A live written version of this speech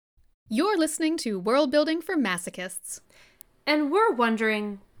You're listening to World Building for Masochists. And we're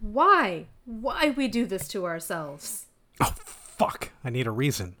wondering why we do this to ourselves. Oh, fuck. I need a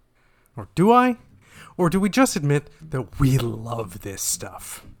reason. Or do I? Or do we just admit that we love this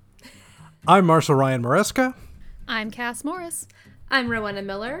stuff? I'm Marshall Ryan Maresca. I'm Cass Morris. I'm Rowena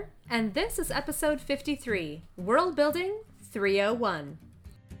Miller, and this is episode 53, World Building 301.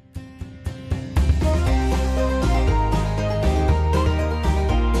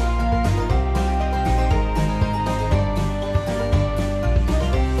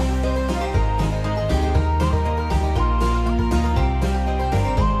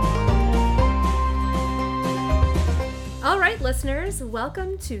 All right, listeners,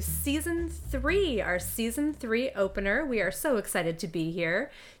 welcome to Season 3, our Season 3 opener. We are so excited to be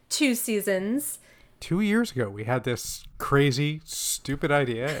here. 2 seasons. 2 years ago, we had this crazy, stupid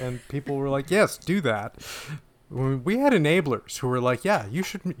idea, and people were like, yes, do that. We had enablers who were like, yeah, you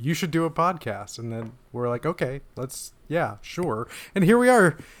should do a podcast. And then we're like, okay, yeah, sure. And here we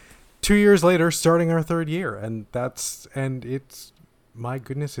are 2 years later, starting our 3rd year. And it's, my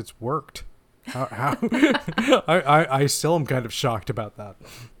goodness, it's worked. How? I still am kind of shocked about that.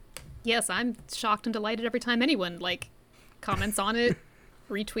 Yes, I'm shocked and delighted every time anyone, comments on it,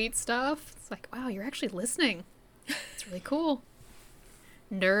 retweets stuff. It's like, wow, you're actually listening. It's really cool.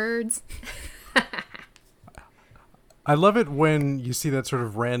 Nerds. I love it when you see that sort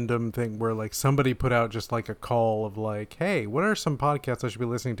of random thing where somebody put out just a call of hey, what are some podcasts I should be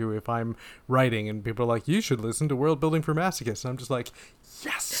listening to if I'm writing? And people are like, you should listen to World Building for Masochists. And I'm just like,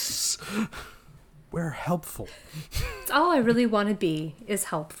 yes, we're helpful. It's all I really want to be is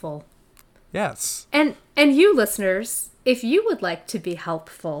helpful. Yes. And you listeners, if you would like to be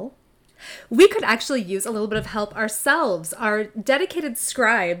helpful, we could actually use a little bit of help ourselves. Our dedicated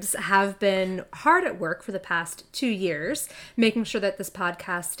scribes have been hard at work for the past 2 years, making sure that this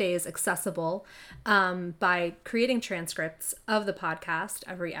podcast stays accessible by creating transcripts of the podcast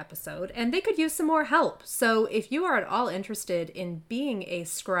every episode. And they could use some more help. So if you are at all interested in being a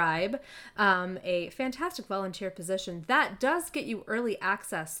scribe, a fantastic volunteer position that does get you early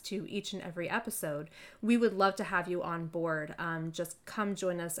access to each and every episode, we would love to have you on board. Just come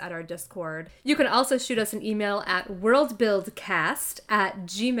join us at our Discord. You can also shoot us an email at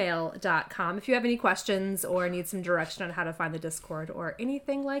worldbuildcast@gmail.com if you have any questions or need some direction on how to find the Discord or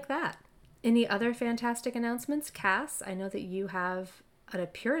anything like that. Any other fantastic announcements? Cass, I know that you have an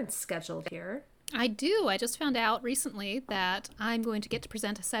appearance scheduled here. I do. I just found out recently that I'm going to get to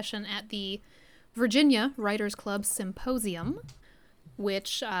present a session at the Virginia Writers Club Symposium,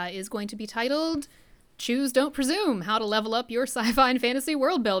 which is going to be titled Choose, Don't Presume, How to Level Up Your Sci-Fi and Fantasy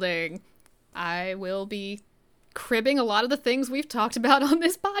World Building. I will be cribbing a lot of the things we've talked about on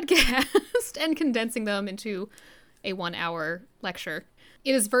this podcast and condensing them into a 1-hour lecture.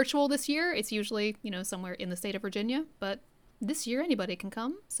 It is virtual this year. It's usually, somewhere in the state of Virginia, but this year anybody can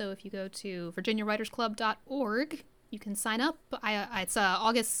come. So if you go to virginiawritersclub.org, you can sign up. It's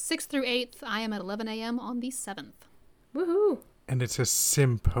August 6th through 8th. I am at 11 a.m. on the 7th. Woohoo! And it's a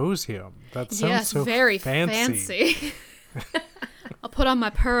symposium. That sounds so very fancy. I'll put on my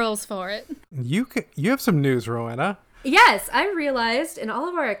pearls for it. You have some news, Rowena. Yes, I realized in all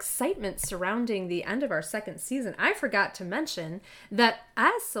of our excitement surrounding the end of our 2nd season, I forgot to mention that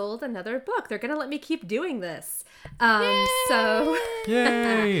I sold another book. They're going to let me keep doing this. So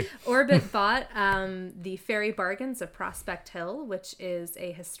Yay! Orbit bought The Fairy Bargains of Prospect Hill, which is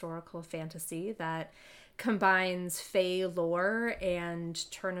a historical fantasy that combines fae lore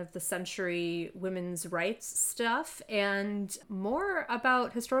and turn-of-the-century women's rights stuff and more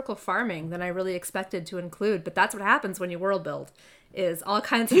about historical farming than I really expected to include. But that's what happens when you world build, is all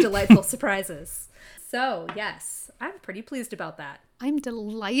kinds of delightful surprises. So, yes, I'm pretty pleased about that. I'm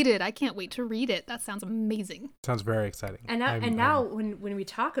delighted. I can't wait to read it. That sounds amazing. Sounds very exciting. And now when we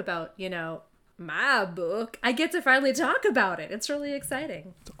talk about, my book, I get to finally talk about it. It's really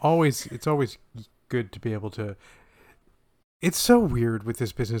exciting. It's always good to be able to. It's so weird with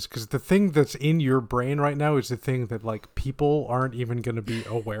this business because the thing that's in your brain right now is the thing that people aren't even going to be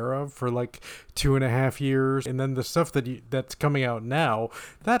aware of for 2.5 years, and then the stuff that's coming out now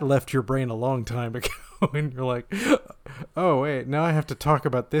that left your brain a long time ago, and you're like, oh wait, now I have to talk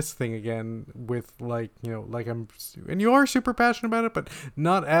about this thing again with I'm, and you are super passionate about it, but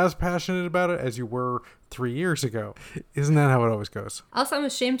not as passionate about it as you were 3 years ago. Isn't that how it always goes? Also, I'm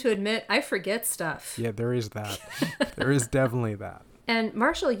ashamed to admit I forget stuff. Yeah, there is that. There is definitely that. And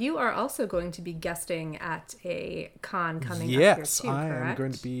Marshall, you are also going to be guesting at a con coming up here too, I correct? am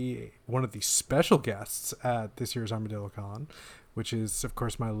going to be one of the special guests at this year's Armadillo Con, which is, of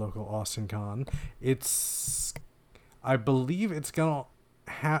course, my local Austin Con. I believe it's going to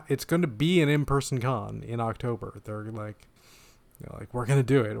it's going to be an in-person con in October. They're like, we're going to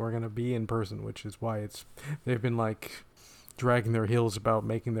do it. We're going to be in person, which is why they've been like dragging their heels about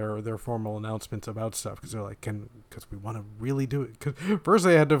making their formal announcements about stuff, because they're like, because we want to really do it. Because first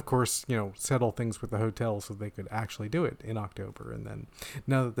they had to, of course, settle things with the hotel so they could actually do it in October. And then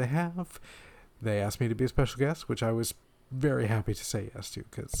now that they asked me to be a special guest, which I was very happy to say yes to,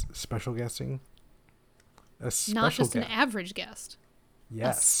 because special guesting, not just an average guest.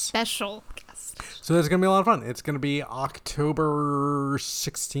 Yes. A special guest. So it's going to be a lot of fun. It's going to be October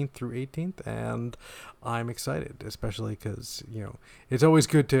 16th through 18th, and I'm excited, especially because, it's always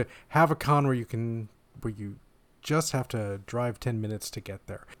good to have a con where you just have to drive 10 minutes to get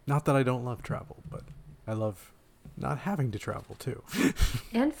there. Not that I don't love travel, but I love not having to travel too.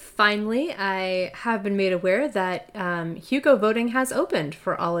 And finally, I have been made aware that Hugo voting has opened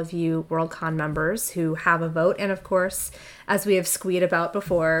for all of you Worldcon members who have a vote. And of course, as we have squeed about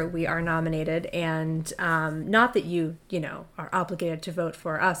before, we are nominated. And not that you are obligated to vote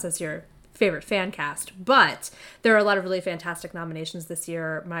for us as your favorite fan cast, but there are a lot of really fantastic nominations this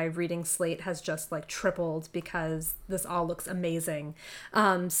year. My reading slate has just tripled because this all looks amazing.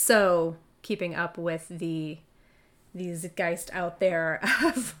 So keeping up with these geist out there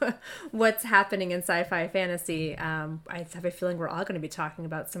of what's happening in sci-fi fantasy. I have a feeling we're all going to be talking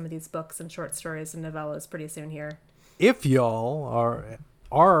about some of these books and short stories and novellas pretty soon here. If y'all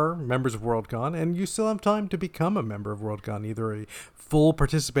are members of Worldcon and you still have time to become a member of Worldcon, either a full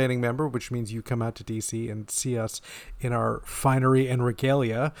participating member, which means you come out to DC and see us in our finery and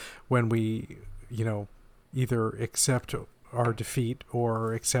regalia when we, either accept our defeat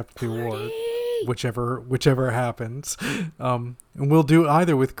or accept the award. Whichever happens, and we'll do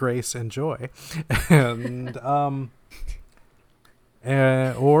either with grace and joy, and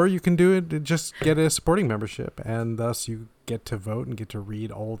or you can do it, just get a supporting membership, and thus you get to vote and get to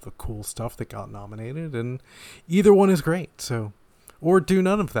read all the cool stuff that got nominated, and either one is great. So, or do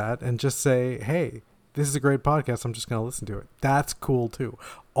none of that and just say, hey, this is a great podcast, I'm just going to listen to it. That's cool too.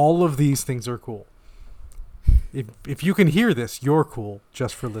 All of these things are cool. If you can hear this, you're cool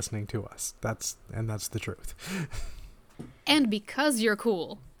just for listening to us. That's the truth. And because you're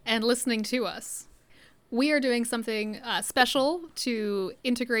cool and listening to us, we are doing something special to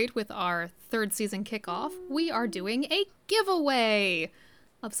integrate with our third season kickoff. We are doing a giveaway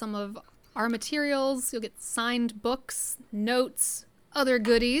of some of our materials. You'll get signed books, notes, other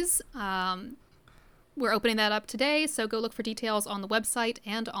goodies. We're opening that up today, so go look for details on the website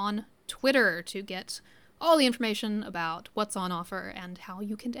and on Twitter to get all the information about what's on offer and how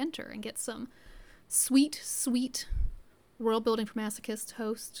you can enter and get some sweet, sweet World Building for Masochist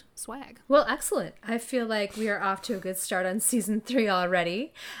host swag. Well, excellent. I feel like we are off to a good start on season 3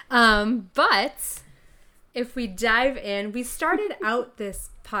 already. But if we dive in, we started out this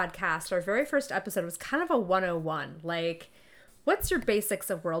podcast, our very first episode was kind of a 101. What's your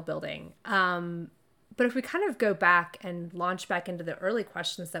basics of world building? But if we kind of go back and launch back into the early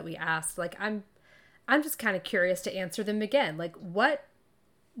questions that we asked, I'm just kind of curious to answer them again. What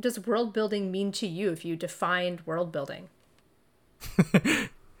does world building mean to you if you defined world building?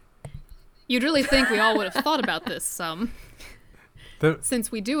 You'd really think we all would have thought about this some.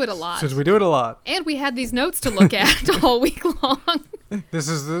 Since we do it a lot. And we had these notes to look at all week long. This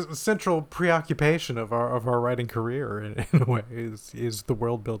is the central preoccupation of our writing career in a way, is the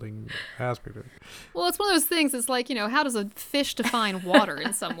world building aspect of it. Well, it's one of those things, it's how does a fish define water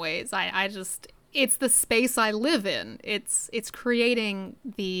in some ways? It's the space I live in. It's creating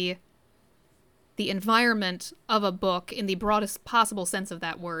the environment of a book in the broadest possible sense of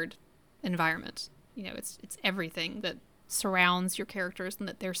that word, environment. It's everything that surrounds your characters and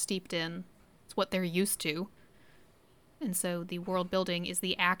that they're steeped in. It's what they're used to. And so the world building is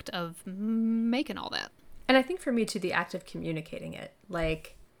the act of making all that. And I think for me too, the act of communicating it.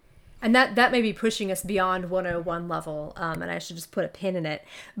 And that may be pushing us beyond 101 level, and I should just put a pin in it.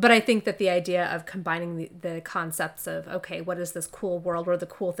 But I think that the idea of combining the concepts of, okay, what is this cool world? What are the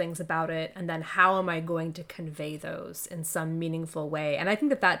cool things about it? And then how am I going to convey those in some meaningful way? And I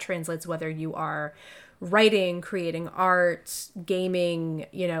think that translates whether you are writing, creating art, gaming,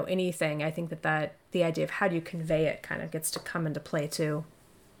 anything. I think that the idea of how do you convey it kind of gets to come into play too.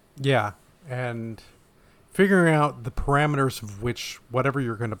 Yeah, and figuring out the parameters of whatever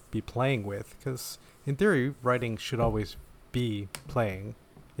you're going to be playing with, because in theory, writing should always be playing.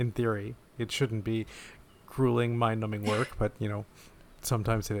 In theory, it shouldn't be grueling, mind-numbing work, but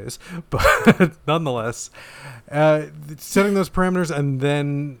sometimes it is. But nonetheless, setting those parameters and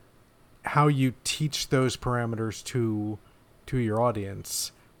then how you teach those parameters to your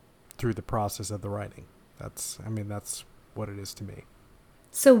audience through the process of the writing. That's what it is to me.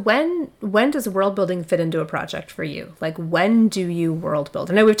 So when does world building fit into a project for you? Like, when do you world build?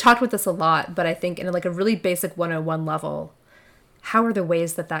 I know we've talked about this a lot, but I think in like a really basic 101 level, how are the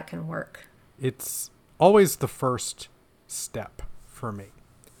ways that that can work? It's always the first step for me,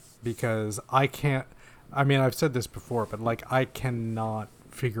 because I mean, I've said this before, but like, I cannot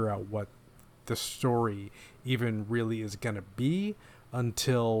figure out what the story even really is going to be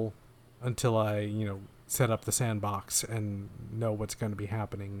until I, set up the sandbox and know what's going to be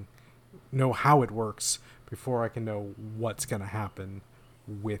happening, know how it works before I can know what's going to happen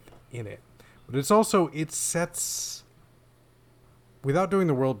within it. But it's also, it sets, without doing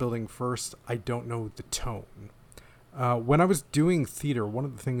the world building first, I don't know the tone. When I was doing theater, one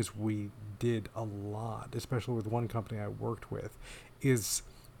of the things we did a lot, especially with one company I worked with, is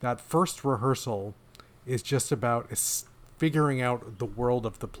that first rehearsal is just about figuring out the world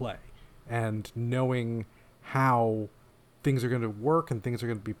of the play and knowing how things are going to work and things are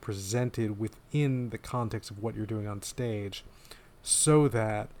going to be presented within the context of what you're doing on stage, so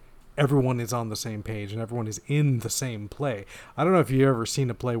that everyone is on the same page and everyone is in the same play. I don't know if you've ever seen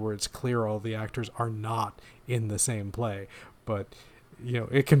a play where it's clear all the actors are not in the same play, but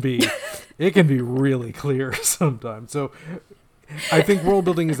it can be really clear sometimes. So I think world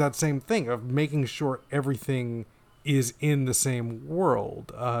building is that same thing of making sure everything is in the same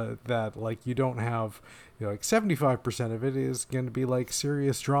world, that like you don't have, like 75% of it is going to be like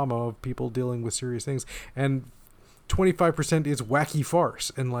serious drama of people dealing with serious things, and 25% is wacky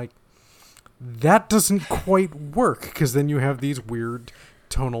farce, and like that doesn't quite work, because then you have these weird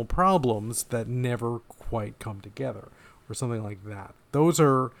tonal problems that never quite come together or something like that.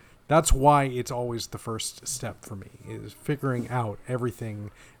 That's why it's always the first step for me, is figuring out everything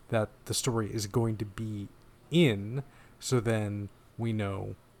that the story is going to be in, so then we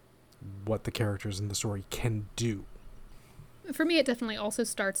know what the characters in the story can do. For me, it definitely also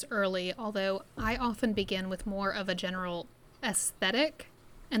starts early, although I often begin with more of a general aesthetic,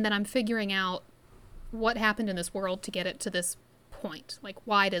 and then I'm figuring out what happened in this world to get it to this point. Like,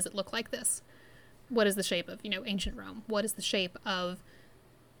 why does it look like this? What is the shape of, ancient Rome? What is the shape of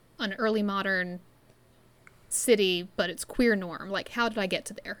an early modern city, but it's queer norm? Like, how did I get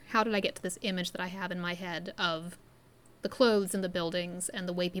to there? How did I get to this image that I have in my head of the clothes and the buildings and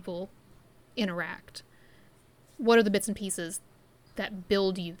the way people interact? What are the bits and pieces that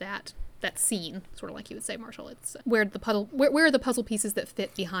build you that scene, sort of like you would say, Marshall? It's where are the puzzle pieces that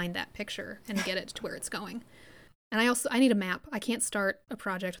fit behind that picture and get it to where it's going? And I need a map. I can't start a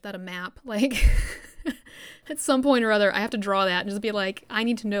project without a map. Like, at some point or other, I have to draw that and just be like, I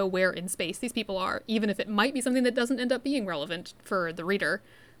need to know where in space these people are, even if it might be something that doesn't end up being relevant for the reader.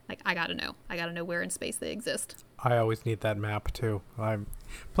 Like, I gotta know where in space they exist. I always need that map too. I'm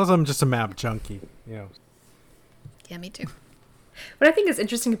just a map junkie, Yeah, me too. What I think is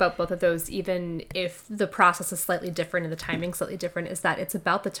interesting about both of those, even if the process is slightly different and the timing slightly different, is that it's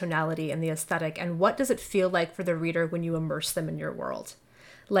about the tonality and the aesthetic, and what does it feel like for the reader when you immerse them in your world?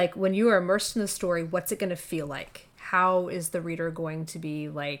 Like, when you are immersed in the story, what's it going to feel like? How is the reader going to be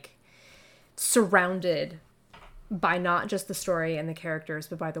like surrounded by not just the story and the characters,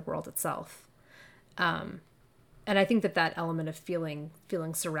 but by the world itself? And I think that element of feeling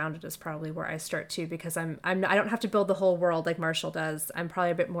surrounded is probably where I start too, because I don't have to build the whole world like Marshall does. I'm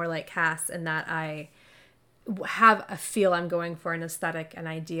probably a bit more like Cass in that I have a feel I'm going for, an aesthetic, an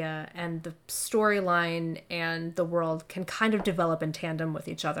idea, and the storyline and the world can kind of develop in tandem with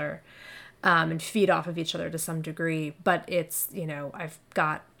each other, and feed off of each other to some degree. But it's, I've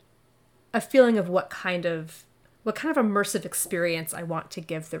got a feeling of what kind of immersive experience I want to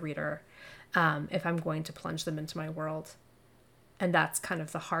give the reader, if I'm going to plunge them into my world. And that's kind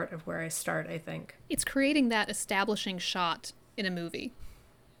of the heart of where I start, I think. It's creating that establishing shot in a movie,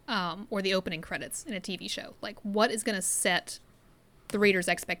 or the opening credits in a TV show. Like, what is going to set the reader's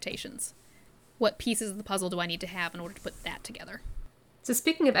expectations? What pieces of the puzzle do I need to have in order to put that together? So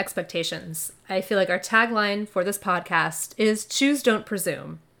speaking of expectations, I feel like our tagline for this podcast is choose, don't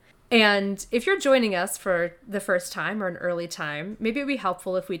presume. And if you're joining us for the first time or an early time, maybe it would be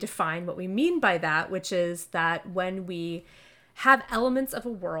helpful if we define what we mean by that, which is that when we have elements of a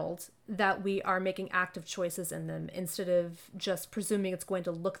world, that we are making active choices in them instead of just presuming it's going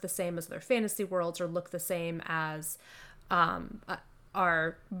to look the same as other fantasy worlds or look the same as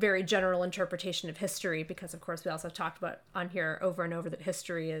our very general interpretation of history, because of course we also have talked about on here over and over that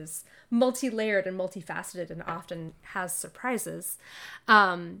history is multi-layered and multifaceted and often has surprises.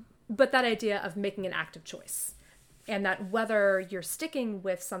 But that idea of making an active choice, and that whether you're sticking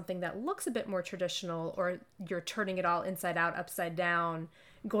with something that looks a bit more traditional or you're turning it all inside out, upside down,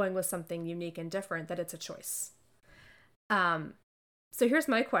 going with something unique and different, that it's a choice. So here's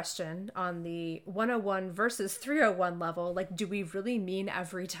my question on the 101 versus 301 level. Like, do we really mean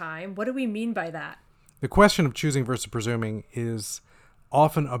every time? What do we mean by that? The question of choosing versus presuming is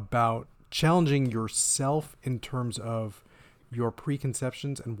often about challenging yourself in terms of your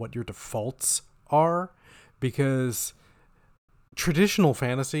preconceptions and what your defaults are, because traditional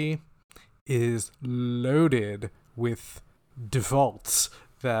fantasy is loaded with defaults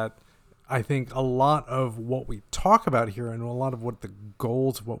that I think a lot of what we talk about here and a lot of what the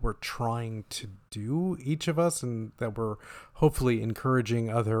goals of what we're trying to do, each of us, and that we're hopefully encouraging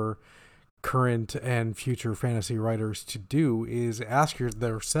other current and future fantasy writers to do, is ask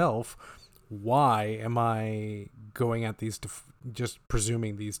yourself, why am I going at these just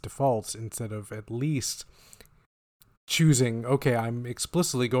presuming these defaults instead of at least choosing, okay, I'm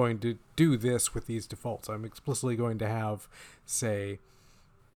explicitly going to do this with these defaults. I'm explicitly going to have, say,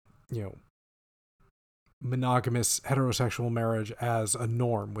 monogamous heterosexual marriage as a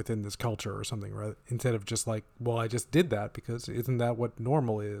norm within this culture or something, right? Instead of just like, well, I just did that because isn't that what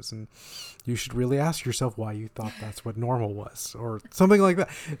normal is? And you should really ask yourself why you thought that's what normal was, or something like that.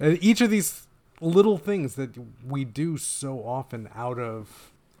 And each of these little things that we do so often out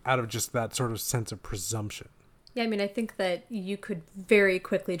of just that sort of sense of presumption. Yeah, I mean, I think that you could very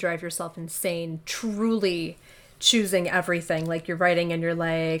quickly drive yourself insane truly choosing everything. Like, you're writing and you're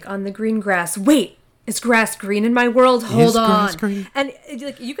like, on the green grass, wait, is grass green in my world? Hold on. And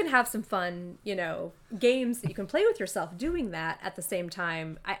like, you can have some fun, games that you can play with yourself doing that at the same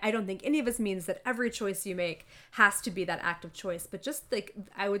time. I don't think any of us means that every choice you make has to be that active choice. But just like,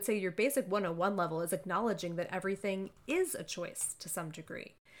 I would say your basic 101 level is acknowledging that everything is a choice to some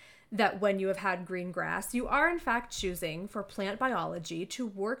degree. That when you have had green grass, you are in fact choosing for plant biology to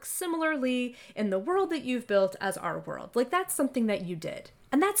work similarly in the world that you've built as our world. Like, that's something that you did.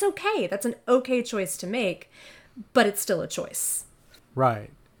 And that's okay. That's an okay choice to make, but it's still a choice.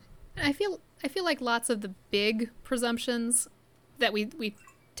 Right. I feel like lots of the big presumptions that we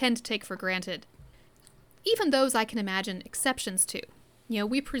tend to take for granted, even those I can imagine exceptions to.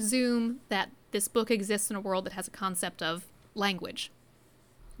 We presume that this book exists in a world that has a concept of language.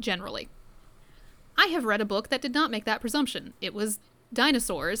 Generally. I have read a book that did not make that presumption. It was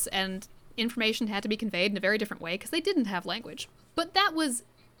dinosaurs, and information had to be conveyed in a very different way because they didn't have language. But that was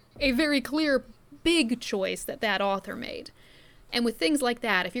a very clear, big choice that author made. And with things like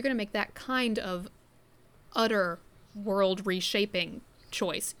that, if you're going to make that kind of utter world reshaping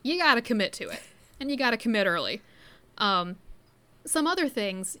choice, you got to commit to it. And you got to commit early. Some other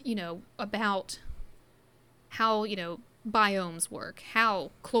things, about how, biomes work,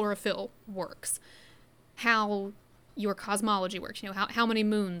 how chlorophyll works, how your cosmology works, how many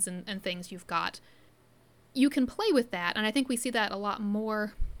moons and things you've got. You can play with that, and I think we see that a lot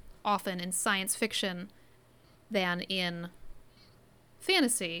more often in science fiction than in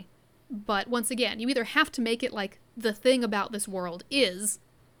fantasy. But once again, you either have to make it like the thing about this world is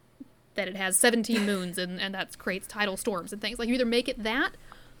that it has 17 moons and that creates tidal storms and things. Like, you either make it that,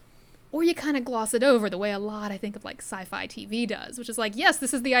 or you kind of gloss it over the way a lot, I think, of like sci-fi TV does, which is like, yes,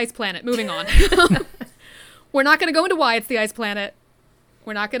 this is the ice planet, moving on. We're not going to go into why it's the ice planet.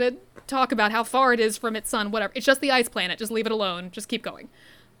 We're not going to talk about how far it is from its sun, whatever. It's just the ice planet. Just leave it alone. Just keep going.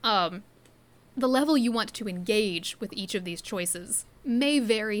 The level you want to engage with each of these choices may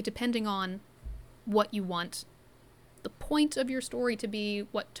vary depending on what you want the point of your story to be,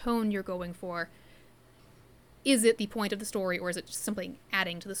 what tone you're going for. Is it the point of the story, or is it just something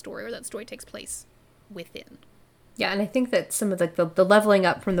adding to the story, or that story takes place within? Yeah, and I think that some of the leveling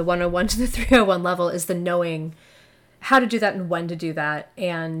up from the 101 to the 301 level is the knowing how to do that and when to do that,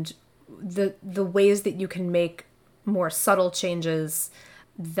 and the ways that you can make more subtle changes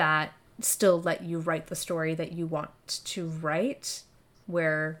that still let you write the story that you want to write,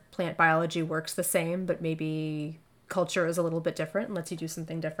 where plant biology works the same, but maybe culture is a little bit different and lets you do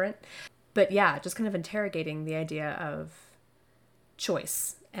something different. But yeah, just kind of interrogating the idea of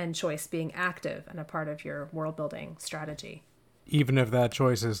choice, and choice being active and a part of your world building strategy. Even if that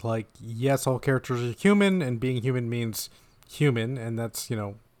choice is like, yes, all characters are human, and being human means human, and that's,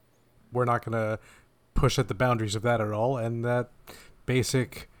 we're not going to push at the boundaries of that at all, and that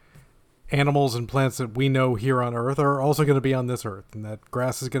basic animals and plants that we know here on Earth are also going to be on this Earth, and that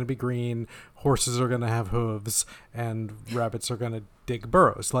grass is going to be green, horses are going to have hooves, and rabbits are going to dig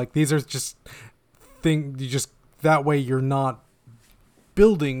burrows. Like, these are just things, that way you're not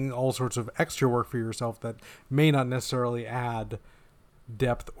building all sorts of extra work for yourself that may not necessarily add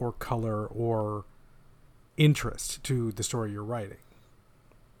depth or color or interest to the story you're writing.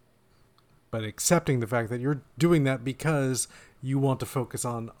 but accepting the fact that you're doing that because you want to focus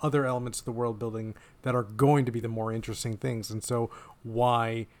on other elements of the world building that are going to be the more interesting things. And so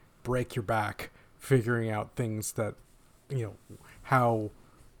why break your back figuring out things that,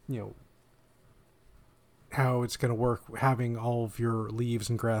 how it's going to work, having all of your leaves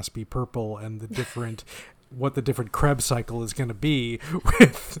and grass be purple, and the different what the different Krebs cycle is going to be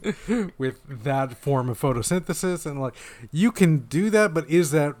with that form of photosynthesis. And like, you can do that, but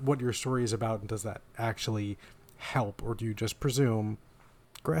is that what your story is about? And does that actually help? Or do you just presume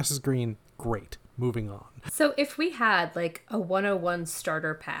grass is green? Great. Moving on. So if we had like a 101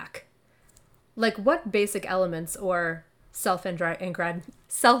 starter pack, like what basic elements or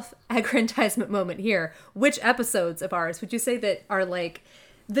self-aggrandizement moment here, which episodes of ours would you say that are like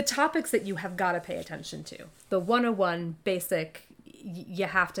the topics that you have got to pay attention to? The 101 basic, you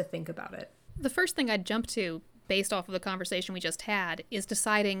have to think about it. The first thing I'd jump to, based off of the conversation we just had, is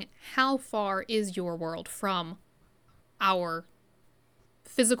deciding how far is your world from our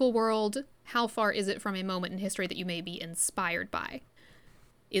physical world? How far is it from a moment in history that you may be inspired by?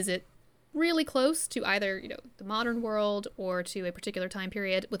 Is it really close to either, the modern world or to a particular time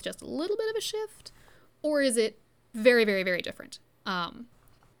period with just a little bit of a shift? Or is it very, very, very different?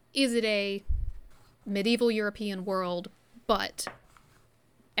 Is it a medieval European world, but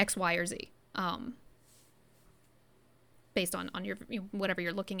X, Y, or Z? Based on your whatever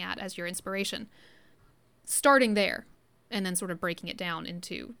you're looking at as your inspiration. Starting there, and then sort of breaking it down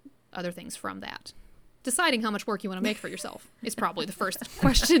into other things from that. Deciding how much work you want to make for yourself is probably the first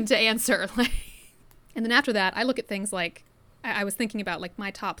question to answer. And then after that, I look at things like, I was thinking about like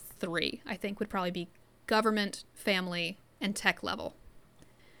my top 3, I think would probably be government, family, and tech level.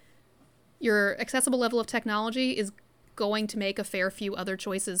 Your accessible level of technology is going to make a fair few other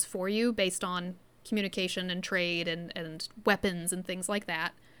choices for you based on communication and trade and weapons and things like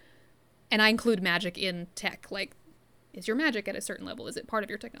that. And I include magic in tech. Like, is your magic at a certain level? Is it part of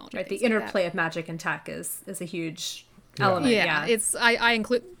your technology? Right, the interplay of magic and tech is a huge element. Yeah, it's I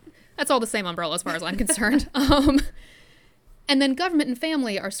include, that's all the same umbrella as far as I'm concerned. And then government and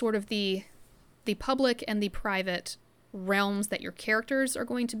family are sort of the public and the private realms that your characters are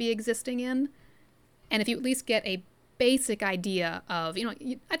going to be existing in. And if you at least get a basic idea of,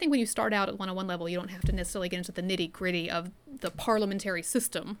 I think when you start out at 101 level, you don't have to necessarily get into the nitty gritty of the parliamentary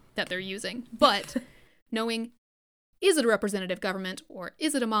system that they're using. But knowing, is it a representative government, or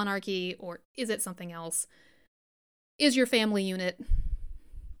is it a monarchy, or is it something else? Is your family unit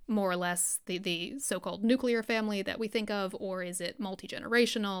more or less the so-called nuclear family that we think of, or is it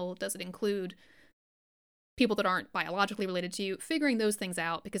multi-generational? Does it include people that aren't biologically related to you? Figuring those things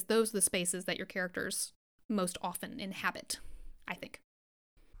out, because those are the spaces that your characters most often inhabit, I think.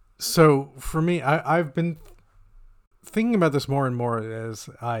 So for me, I've been thinking about this more and more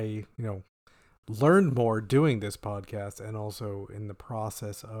as I, learned more doing this podcast, and also in the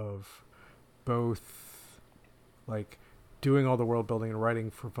process of both like doing all the world building and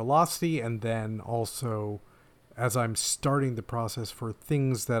writing for Velocity, and then also as I'm starting the process for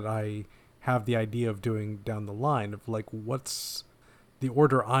things that I have the idea of doing down the line, of like, what's the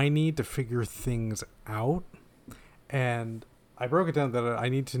order I need to figure things out. And I broke it down that I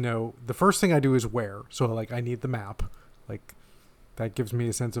need to know, the first thing I do is where. So like, I need the map. Like, that gives me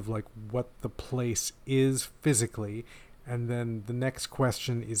a sense of like what the place is physically. And then the next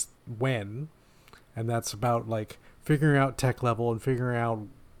question is when. And that's about like figuring out tech level and figuring out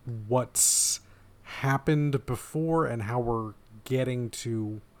what's happened before and how we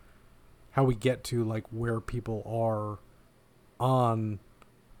get to like where people are on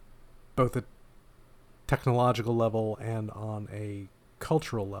both a technological level and on a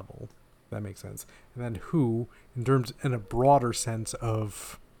cultural level. That makes sense. And then who, in a broader sense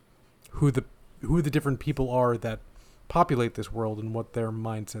of who the different people are that populate this world and what their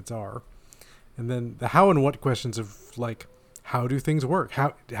mindsets are. And then the how and what questions of like, how do things work?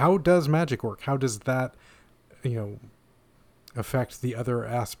 How does magic work? How does that, affect the other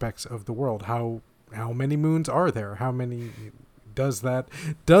aspects of the world? How many moons are there? How many does that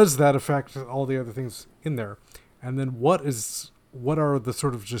affect all the other things in there? And then what are the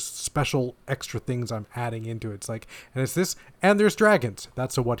sort of just special extra things I'm adding into it? It's like, and it's this, and there's dragons.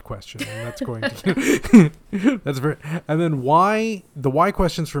 That's a what question. And that's going to, that's very, and then why, the why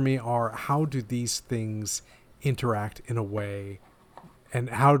questions for me are, how do these things interact in a way, and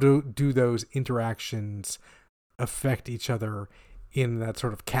how do those interactions affect each other in that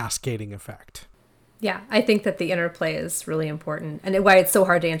sort of cascading effect? Yeah, I think that the interplay is really important, and why it's so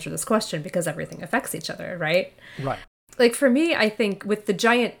hard to answer this question, because everything affects each other, right? Right. Like for me, I think with the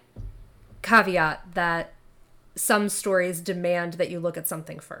giant caveat that some stories demand that you look at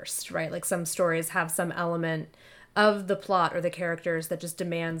something first, right? Like some stories have some element of the plot or the characters that just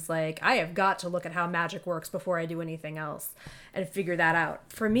demands like, I have got to look at how magic works before I do anything else and figure that out.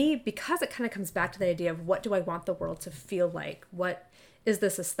 For me, because it kind of comes back to the idea of what do I want the world to feel like? What is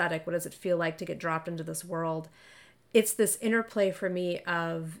this aesthetic? What does it feel like to get dropped into this world? It's this interplay for me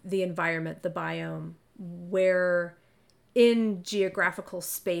of the environment, the biome, where in geographical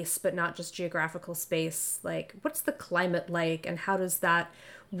space, but not just geographical space, like what's the climate like and how does that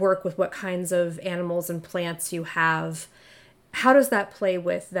work with what kinds of animals and plants you have? How does that play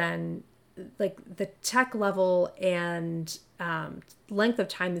with then like the tech level and length of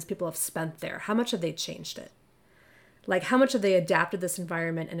time these people have spent there? How much have they changed it? Like how much have they adapted this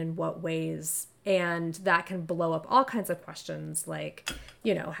environment and in what ways? And that can blow up all kinds of questions like,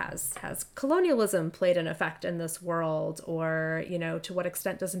 you know, has colonialism played an effect in this world? Or, you know, to what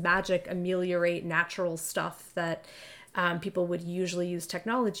extent does magic ameliorate natural stuff that people would usually use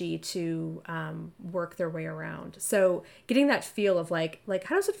technology to work their way around? So getting that feel of like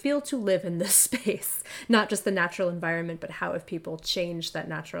how does it feel to live in this space? Not just the natural environment, but how have people changed that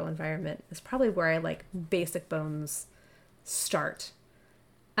natural environment is probably where I like basic bones start.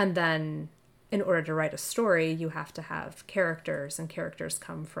 And then in order to write a story, you have to have characters, and characters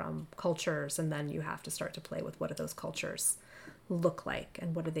come from cultures, and then you have to start to play with what do those cultures look like,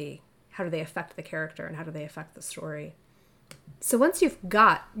 and how do they affect the character, and how do they affect the story. So once you've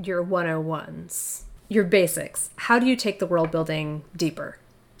got your 101s, your basics, how do you take the world building deeper?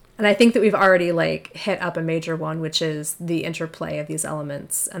 And I think that we've already like hit up a major one, which is the interplay of these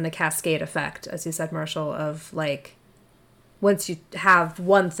elements and the cascade effect, as you said, Marshall, of like, once you have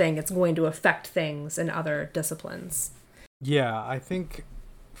one thing, it's going to affect things in other disciplines. Yeah, I think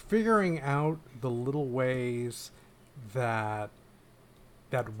figuring out the little ways that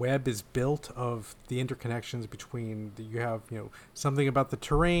web is built of the interconnections between you have, you know, something about the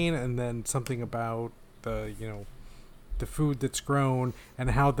terrain and then something about the, you know, the food that's grown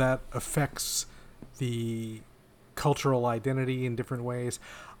and how that affects the cultural identity in different ways.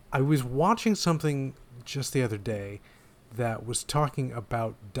 I was watching something just the other day that was talking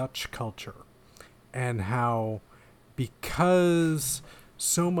about Dutch culture and how, because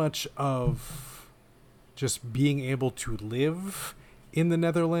so much of just being able to live in the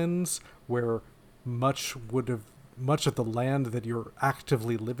Netherlands, where much of the land that you're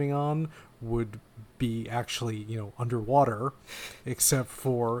actively living on would be actually, you know, underwater, except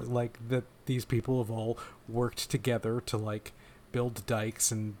for like that these people have all worked together to like build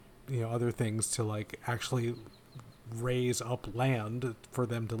dikes and, you know, other things to like actually raise up land for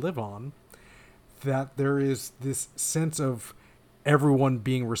them to live on, that there is this sense of everyone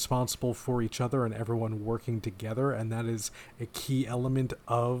being responsible for each other and everyone working together, and that is a key element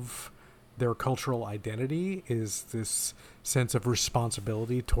of their cultural identity, is this sense of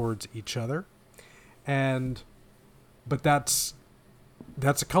responsibility towards each other. But that's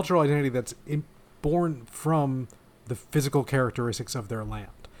a cultural identity that's born from the physical characteristics of their land.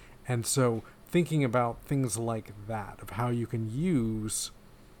 And so thinking about things like that, of how you can use,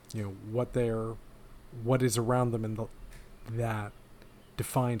 you know, what is around them, and that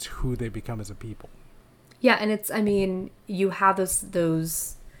defines who they become as a people. Yeah, and it's, I mean, you have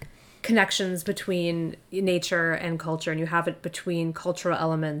those connections between nature and culture, and you have it between cultural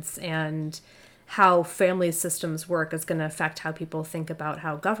elements, and how family systems work is going to affect how people think about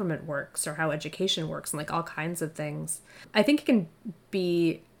how government works or how education works, and like all kinds of things. I think it can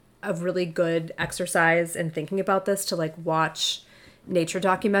be a really good exercise in thinking about this to like watch nature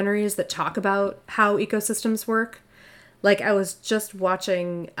documentaries that talk about how ecosystems work. Like I was just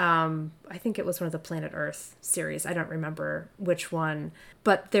watching, I think it was one of the Planet Earth series. I don't remember which one,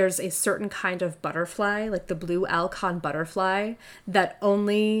 but there's a certain kind of butterfly, like the blue alcon butterfly, that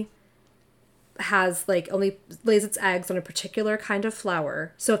only lays its eggs on a particular kind of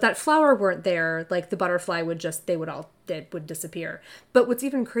flower. So if that flower weren't there, like the butterfly would disappear. But what's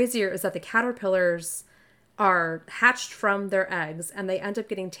even crazier is that the caterpillars are hatched from their eggs, and they end up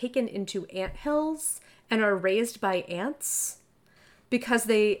getting taken into ant hills and are raised by ants because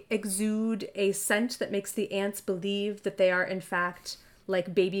they exude a scent that makes the ants believe that they are in fact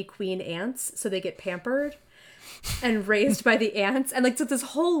like baby queen ants. So they get pampered and raised by the ants. And like, so this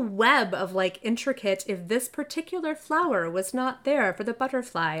whole web of like intricate, if this particular flower was not there for the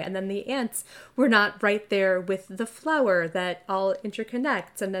butterfly, and then the ants were not right there with the flower that all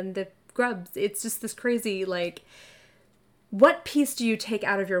interconnects, and then the grubs, it's just this crazy, like, what piece do you take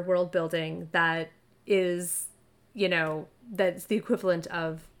out of your world building that is, you know, that's the equivalent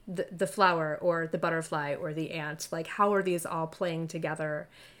of the flower or the butterfly or the ant? Like, how are these all playing together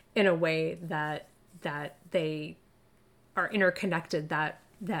in a way that that they are interconnected that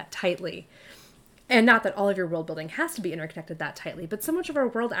tightly. And not that all of your world building has to be interconnected that tightly, but so much of our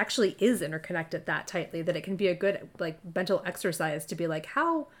world actually is interconnected that tightly that it can be a good like mental exercise to be like,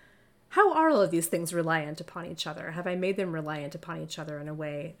 how are all of these things reliant upon each other? Have I made them reliant upon each other in a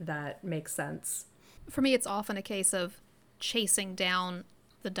way that makes sense? For me, it's often a case of chasing down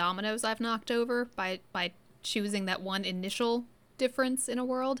the dominoes I've knocked over by choosing that one initial difference in a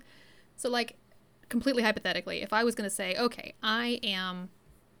world. So like, completely hypothetically, if I was going to say, okay, I am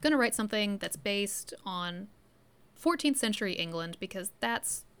going to write something that's based on 14th century England because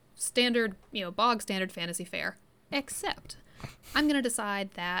that's standard, bog standard fantasy fare, except I'm going to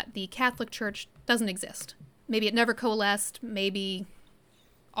decide that the Catholic Church doesn't exist. Maybe it never coalesced, maybe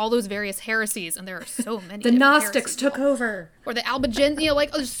all those various heresies, and there are so many. The Gnostics took over. Or the Albigens,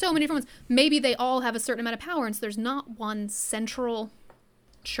 there's so many different ones. Maybe they all have a certain amount of power, and so there's not one central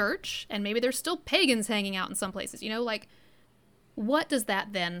church, and maybe there's still pagans hanging out in some places, what does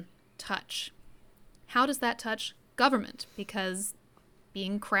that then touch? How does that touch government? Because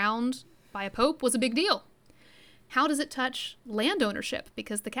being crowned by a pope was a big deal. How does it touch land ownership?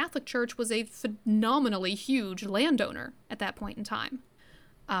 Because the Catholic Church was a phenomenally huge landowner at that point in time.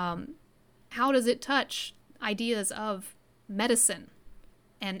 How does it touch ideas of medicine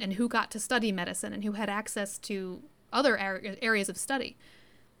and who got to study medicine and who had access to other areas of study?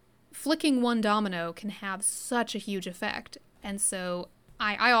 Flicking one domino can have such a huge effect. And so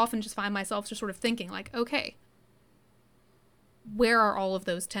I often just find myself just sort of thinking like, okay, where are all of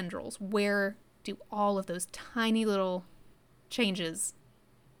those tendrils? Where do all of those tiny little changes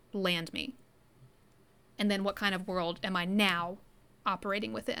land me? And then what kind of world am I now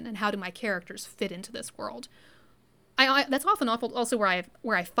operating within? And how do my characters fit into this world? That's often also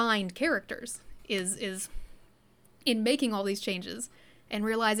where I find characters is in making all these changes and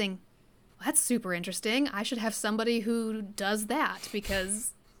realizing, that's super interesting. I should have somebody who does that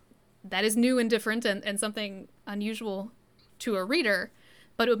because that is new and different and something unusual to a reader,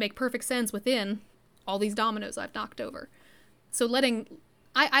 but it would make perfect sense within all these dominoes I've knocked over. So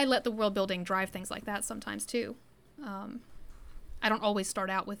I let the world building drive things like that sometimes too. I don't always start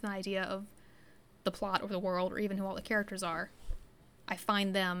out with an idea of the plot or the world or even who all the characters are. I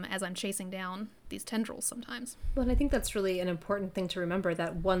find them as I'm chasing down these tendrils sometimes. Well, and I think that's really an important thing to remember,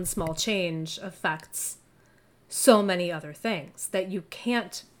 that one small change affects so many other things, that you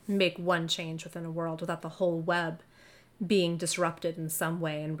can't make one change within a world without the whole web being disrupted in some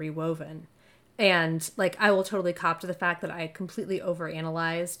way and rewoven. And I will totally cop to the fact that I completely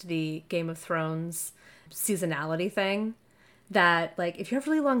overanalyzed the Game of Thrones seasonality thing. That if you have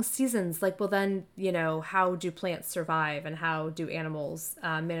really long seasons, well then, how do plants survive and how do animals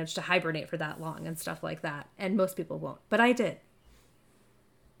manage to hibernate for that long and stuff like that? And most people won't, but I did.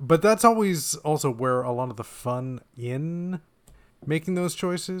 But that's always also where a lot of the fun in making those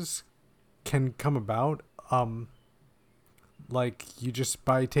choices can come about. You just,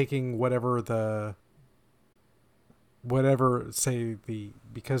 by taking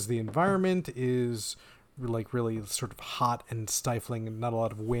because the environment is really sort of hot and stifling and not a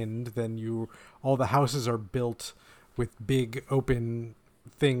lot of wind, then all the houses are built with big open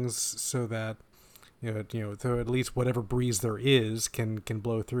things so that so at least whatever breeze there is can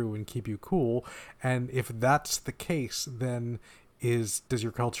blow through and keep you cool. And if that's the case, then does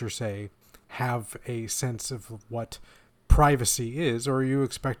your culture say have a sense of what privacy is, or are you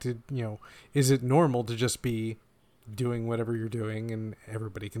expected, is it normal to just be doing whatever you're doing and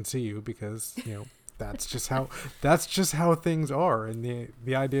everybody can see you because that's just how things are. And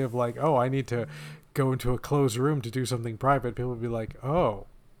the idea of I need to go into a closed room to do something private, people would be like, oh,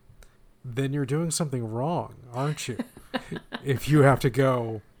 then you're doing something wrong, aren't you? if you have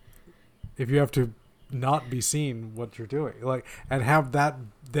to not be seen what you're doing, and have that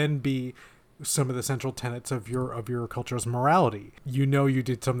then be some of the central tenets of your culture's morality. You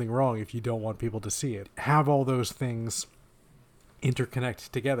did something wrong if you don't want people to see it. Have all those things interconnect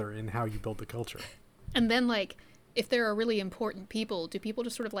together in how you build the culture. And then, if there are really important people, do people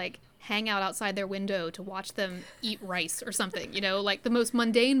just sort of, hang out outside their window to watch them eat rice or something? The most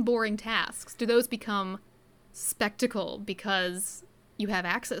mundane, boring tasks. Do those become spectacle because you have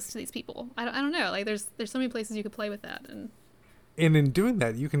access to these people? I don't know. There's so many places you could play with that. And in doing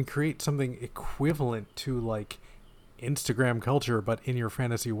that, you can create something equivalent to, Instagram culture, but in your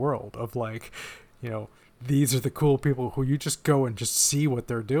fantasy world of, these are the cool people who you just go and just see what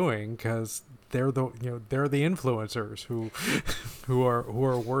they're doing because they're the influencers who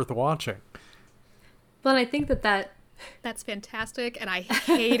are worth watching. Well, and I think that's fantastic, and I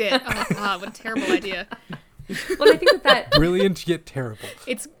hate it. Oh my God, what a terrible idea. Well, I think that brilliant yet terrible.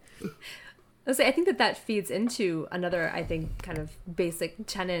 I I think that feeds into another, I think, kind of basic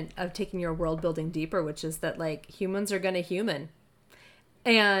tenet of taking your world building deeper, which is that like humans are going to human.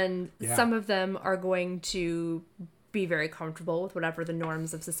 And some of them are going to be very comfortable with whatever the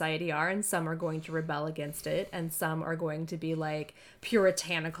norms of society are, and some are going to rebel against it, and some are going to be like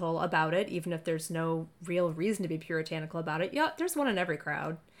puritanical about it, even if there's no real reason to be puritanical about it. Yeah, there's one in every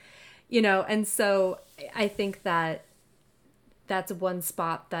crowd, you know. And so I think that that's one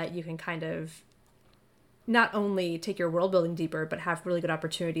spot that you can kind of not only take your world building deeper, but have really good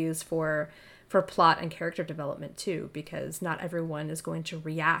opportunities for plot and character development too, because not everyone is going to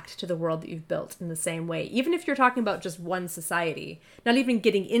react to the world that you've built in the same way. Even if you're talking about just one society, not even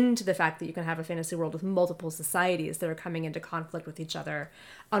getting into the fact that you can have a fantasy world with multiple societies that are coming into conflict with each other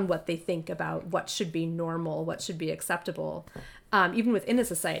on what they think about what should be normal, what should be acceptable. Even within a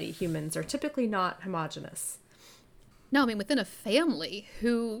society, humans are typically not homogenous. No, I mean, within a family,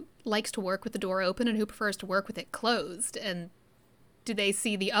 who likes to work with the door open and who prefers to work with it closed? And do they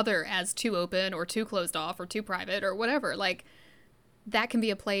see the other as too open or too closed off or too private or whatever? Like, that can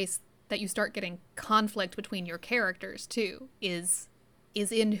be a place that you start getting conflict between your characters too, is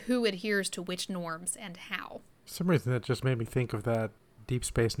in who adheres to which norms and how. For some reason that just made me think of that Deep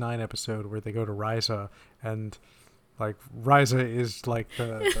Space Nine episode where they go to Risa, and like Risa is like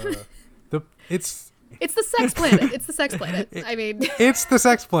the It's the sex planet. It's the sex planet. I mean, it's the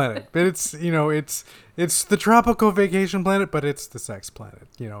sex planet, but it's, you know, it's the tropical vacation planet, but it's the sex planet,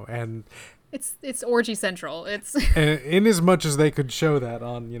 you know, and it's orgy central. It's and in as much as they could show that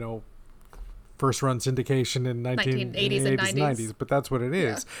on, you know, first run syndication in 1980s and 90s, but that's what it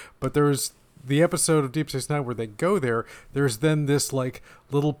is. Yeah. But there's the episode of Deep Space Nine where they go there, there's then this like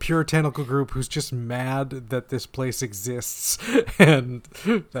little puritanical group who's just mad that this place exists and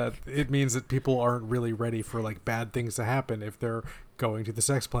that it means that people aren't really ready for like bad things to happen if they're going to the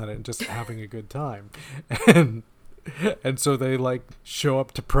sex planet and just having a good time. And so they like show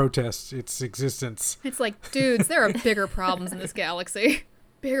up to protest its existence. It's like, dudes, there are bigger problems in this galaxy.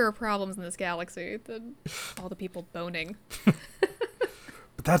 Bigger problems in this galaxy than all the people boning.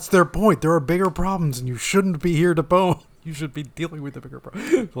 But that's their point. There are bigger problems, and you shouldn't be here to bone. You should be dealing with the bigger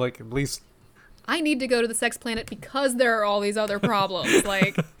problem. Like, at least... I need to go to the sex planet because there are all these other problems.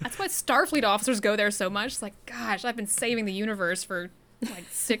 Like, that's why Starfleet officers go there so much. It's like, gosh, I've been saving the universe for, like,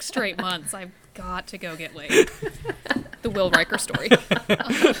 6 straight months. I've got to go get laid. The Will Riker story.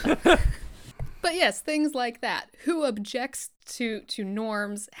 But yes, things like that. Who objects to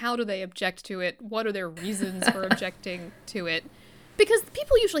norms? How do they object to it? What are their reasons for objecting to it? Because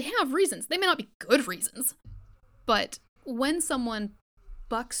people usually have reasons. They may not be good reasons. But when someone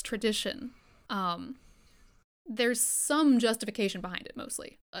bucks tradition, there's some justification behind it,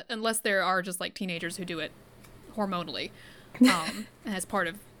 mostly. Unless there are just like teenagers who do it hormonally as part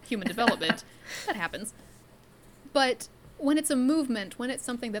of human development. That happens. But when it's a movement, when it's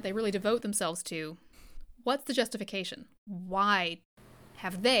something that they really devote themselves to, what's the justification? Why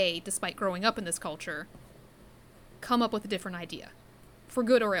have they, despite growing up in this culture, come up with a different idea? For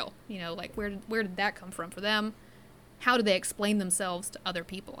good or ill, you know, like where did that come from for them? How do they explain themselves to other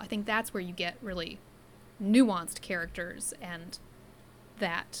people? I think that's where you get really nuanced characters and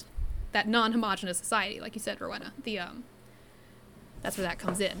that non-homogeneous society, like you said, Rowena. That's where that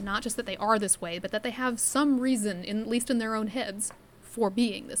comes in. Not just that they are this way, but that they have some reason, at least in their own heads, for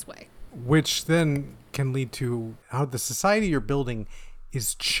being this way. Which then can lead to how the society you're building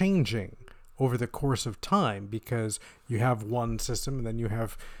is changing over the course of time, because you have one system and then you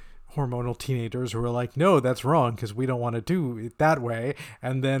have hormonal teenagers who are like, no, that's wrong because we don't want to do it that way.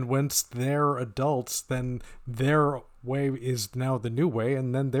 And then once they're adults, then their way is now the new way.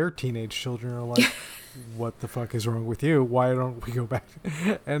 And then their teenage children are like, what the fuck is wrong with you? Why don't we go back?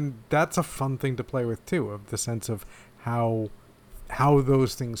 And that's a fun thing to play with too, of the sense of how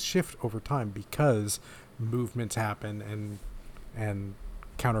those things shift over time, because movements happen and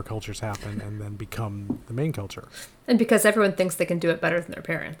countercultures happen and then become the main culture. And because everyone thinks they can do it better than their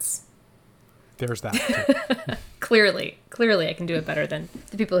parents. There's that too. Clearly I can do it better than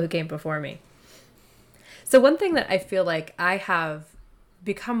the people who came before me. So one thing that I feel like I have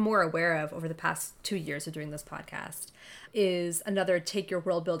become more aware of over the past 2 years of doing this podcast is another take your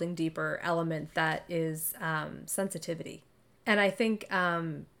world building deeper element that is sensitivity. And I think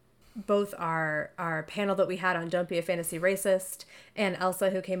both our panel that we had on Don't Be a Fantasy Racist and Elsa,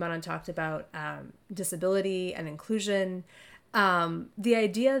 who came on and talked about disability and inclusion, the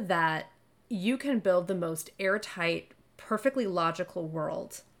idea that you can build the most airtight, perfectly logical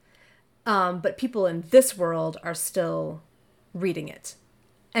world, but people in this world are still reading it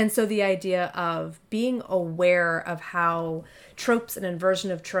And so the idea of being aware of how tropes and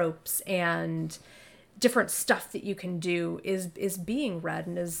inversion of tropes and different stuff that you can do is being read,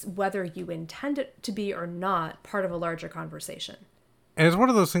 and is, whether you intend it to be or not, part of a larger conversation. And it's one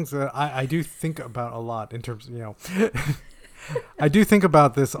of those things that I do think about a lot in terms of, I do think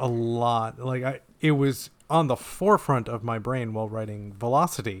about this a lot. Like, it was on the forefront of my brain while writing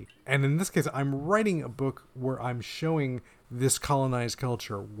Velocity. And in this case, I'm writing a book where I'm showing this colonized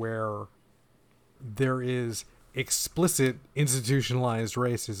culture where there is explicit institutionalized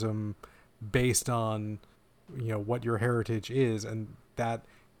racism based on, what your heritage is. And that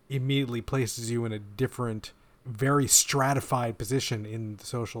immediately places you in a different, very stratified position in the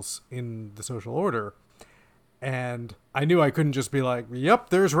social order. And I knew I couldn't just be like, yep,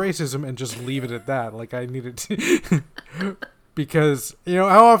 there's racism, and just leave it at that. Like, I needed to, because,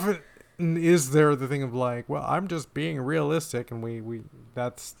 how often is there the thing of like, well, I'm just being realistic, and we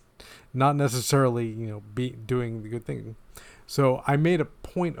that's not necessarily, be doing the good thing. So I made a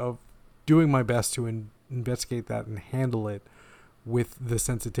point of doing my best to investigate that and handle it with the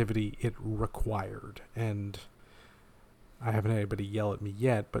sensitivity it required. And I haven't had anybody yell at me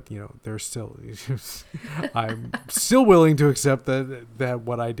yet, but there's still, I'm still willing to accept that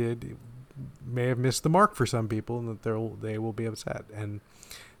what I did may have missed the mark for some people, and that they will be upset, and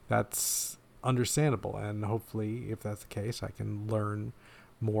that's understandable. And hopefully, if that's the case, I can learn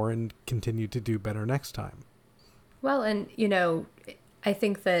more and continue to do better next time. Well, and I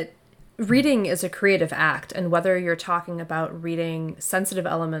think that reading is a creative act, and whether you're talking about reading sensitive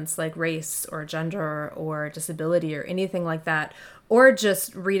elements like race or gender or disability or anything like that, or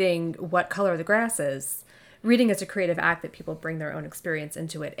just reading what color the grass is, reading is a creative act that people bring their own experience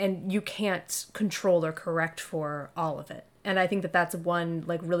into it, and you can't control or correct for all of it. And I think that that's one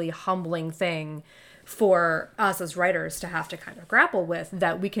really humbling thing for us as writers to have to kind of grapple with,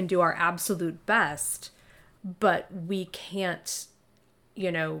 that we can do our absolute best, but we can't,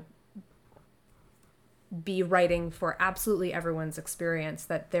 be writing for absolutely everyone's experience,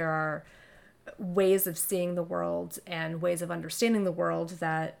 that there are ways of seeing the world and ways of understanding the world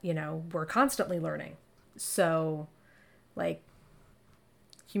that, we're constantly learning. So,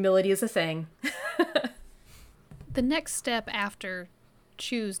 humility is a thing. The next step after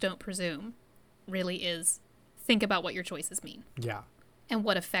choose, don't presume, really is think about what your choices mean. Yeah. And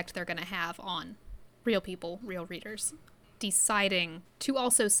what effect they're going to have on real people, real readers. Deciding to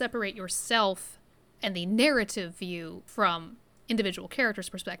also separate yourself and the narrative view from individual characters'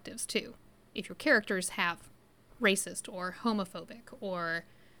 perspectives, too. If your characters have racist or homophobic or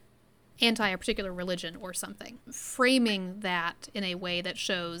anti a particular religion or something, framing that in a way that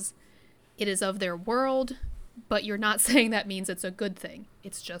shows it is of their world, but you're not saying that means it's a good thing.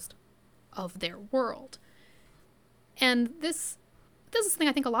 It's just of their world. And this is something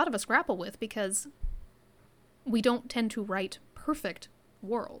I think a lot of us grapple with, because we don't tend to write perfect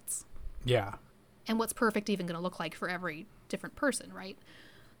worlds. Yeah. And what's perfect even going to look like for every different person, right?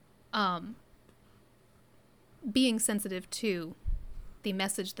 Being sensitive to the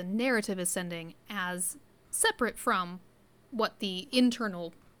message the narrative is sending as separate from what the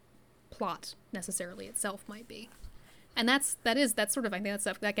internal plot necessarily itself might be. And that's sort of, I think that's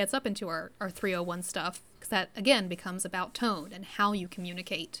stuff that gets up into our 301 stuff, because that, again, becomes about tone and how you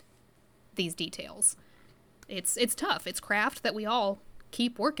communicate these details. It's tough. It's craft that we all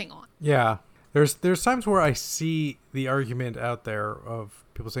keep working on. Yeah. There's times where I see the argument out there of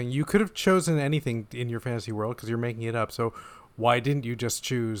people saying, you could have chosen anything in your fantasy world because you're making it up. So why didn't you just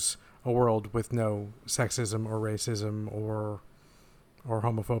choose a world with no sexism or racism or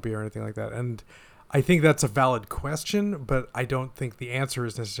homophobia or anything like that? And I think that's a valid question, but I don't think the answer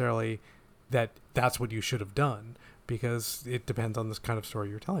is necessarily that that's what you should have done, because it depends on this kind of story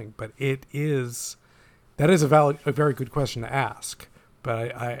you're telling. But that is a very good question to ask.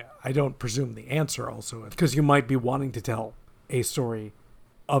 But I don't presume the answer also, because you might be wanting to tell a story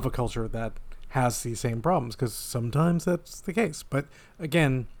of a culture that has these same problems, because sometimes that's the case. But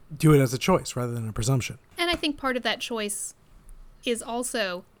again, do it as a choice rather than a presumption. And I think part of that choice is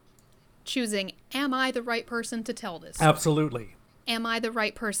also choosing, am I the right person to tell this story? Absolutely. Am I the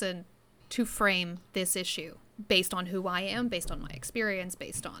right person to frame this issue based on who I am, based on my experience,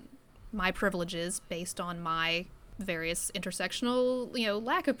 based on my privileges, based on my various intersectional,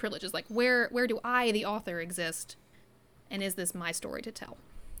 lack of privileges? Like, where do I, the author, exist? And is this my story to tell?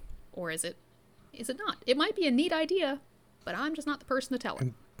 Or is it not? It might be a neat idea, but I'm just not the person to tell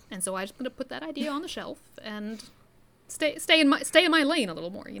it. And so I'm just going to put that idea on the shelf and stay in my lane a little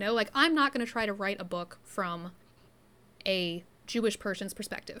more, Like, I'm not going to try to write a book from a Jewish person's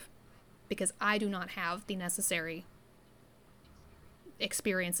perspective, because I do not have the necessary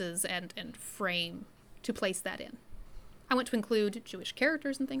experiences and frame to place that in. I want to include Jewish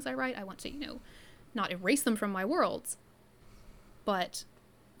characters and things I write. I want to, not erase them from my worlds. But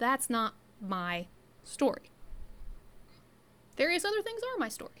that's not my story. Various other things are my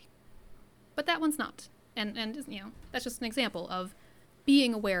story. But that one's not. And that's just an example of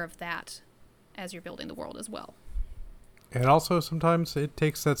being aware of that as you're building the world as well. And also sometimes it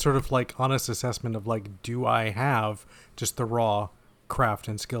takes that sort of like honest assessment of like, do I have just the raw craft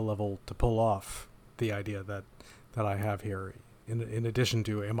and skill level to pull off the idea that I have here, in addition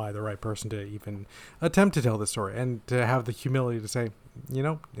to, am I the right person to even attempt to tell this story, and to have the humility to say,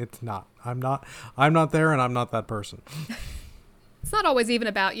 it's not. I'm not there, and I'm not that person. It's not always even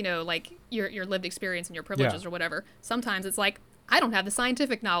about, like your lived experience and your privileges or whatever. Sometimes it's like, I don't have the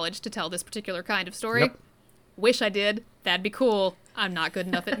scientific knowledge to tell this particular kind of story. Yep. Wish I did. That'd be cool. I'm not good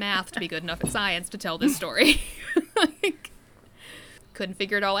enough at math to be good enough at science to tell this story. Couldn't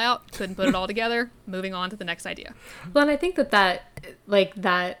figure it all out. Couldn't put it all together. Moving on to the next idea. Well, and I think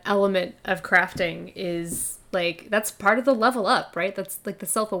that element of crafting is like, that's part of the level up, right? That's like the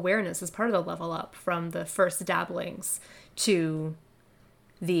self-awareness is part of the level up from the first dabblings to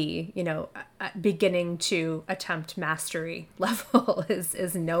the, beginning to attempt mastery level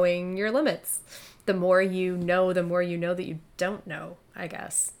is knowing your limits. The more you know that you don't know, I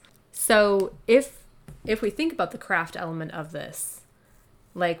guess. So if we think about the craft element of this,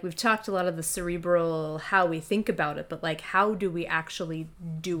 like we've talked a lot of the cerebral, how we think about it, but like, how do we actually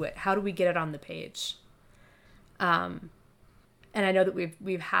do it? How do we get it on the page? And I know that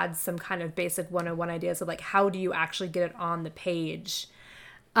we've had some kind of basic 101 ideas of like, how do you actually get it on the page?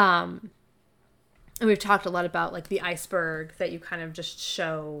 And we've talked a lot about like the iceberg, that you kind of just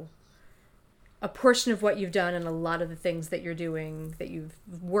show a portion of what you've done, and a lot of the things that you're doing, that you've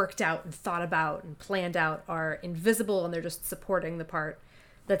worked out and thought about and planned out, are invisible, and they're just supporting the part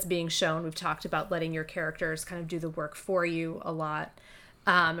that's being shown. We've talked about letting your characters kind of do the work for you a lot.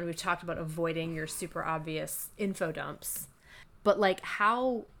 And we've talked about avoiding your super obvious info dumps. But like,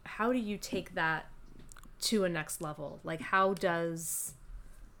 how do you take that to a next level? Like, how does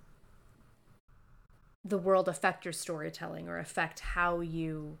the world affect your storytelling, or affect how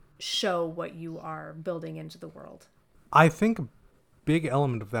you show what you are building into the world? I think a big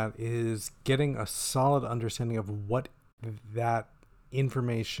element of that is getting a solid understanding of what that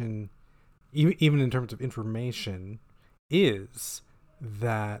information, even in terms of information, is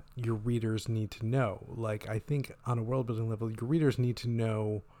that your readers need to know. Like, I think on a world building level, your readers need to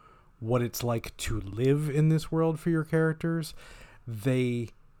know what it's like to live in this world for your characters.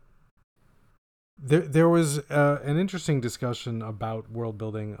 There was an interesting discussion about world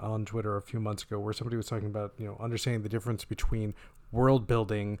building on Twitter a few months ago, where somebody was talking about, understanding the difference between world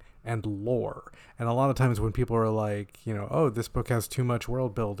building and lore. And a lot of times when people are like, oh, this book has too much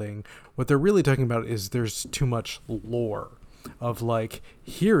world building, what they're really talking about is there's too much lore. Of like,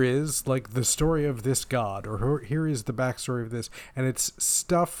 here is like the story of this god, or here is the backstory of this, and it's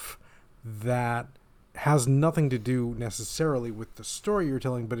stuff that has nothing to do necessarily with the story you're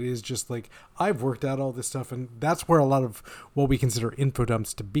telling, but it is just like, I've worked out all this stuff, and that's where a lot of what we consider info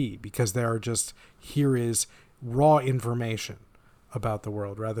dumps to be, because they are just, here is raw information about the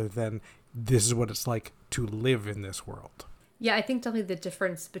world, rather than this is what it's like to live in this world. Yeah, I think definitely the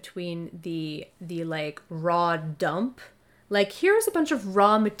difference between the like raw dump, like, here's a bunch of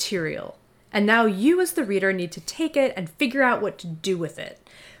raw material, and now you as the reader need to take it and figure out what to do with it,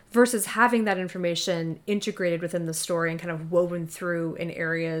 versus having that information integrated within the story and kind of woven through in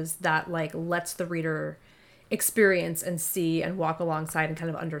areas that like lets the reader experience and see and walk alongside and kind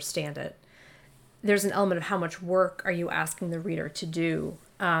of understand it. There's an element of how much work are you asking the reader to do.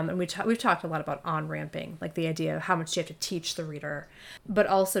 And we've talked a lot about on-ramping, like the idea of how much you have to teach the reader, but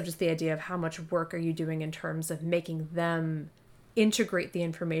also just the idea of how much work are you doing in terms of making them integrate the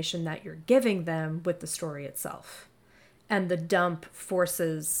information that you're giving them with the story itself. And the dump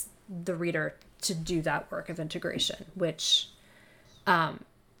forces the reader to do that work of integration, which, not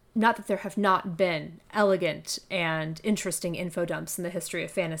that there have not been elegant and interesting info dumps in the history of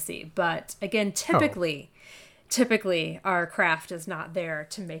fantasy, but again, typically our craft is not there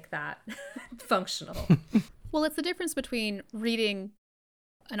to make that functional. Well, it's the difference between reading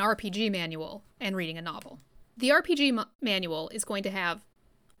an RPG manual and reading a novel. The RPG manual is going to have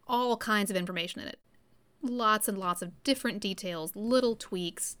all kinds of information in it. Lots and lots of different details, little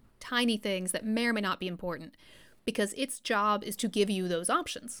tweaks, tiny things that may or may not be important, because its job is to give you those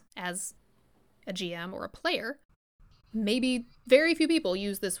options. As a GM or a player, maybe very few people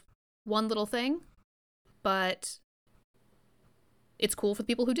use this one little thing, but it's cool for the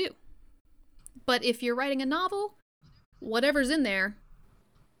people who do. But if you're writing a novel, whatever's in there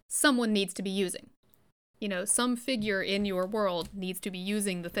someone needs to be using. You know, some figure in your world needs to be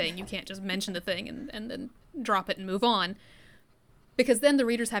using the thing. You can't just mention the thing and then drop it and move on. Because then the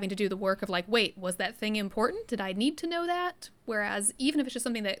reader's having to do the work of like, wait, was that thing important? Did I need to know that? Whereas even if it's just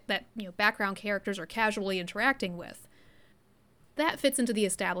something that you know, background characters are casually interacting with, that fits into the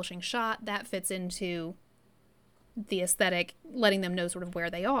establishing shot, that fits into the aesthetic, letting them know sort of where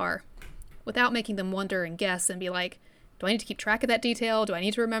they are, without making them wonder and guess and be like, do I need to keep track of that detail? Do I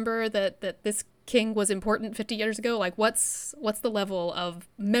need to remember that this king was important 50 years ago? Like, what's the level of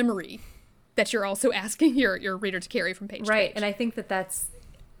memory that you're also asking your reader to carry from page to Right, page? and I think that's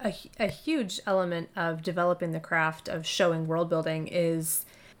a huge element of developing the craft of showing world building is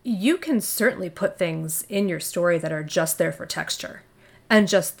you can certainly put things in your story that are just there for texture and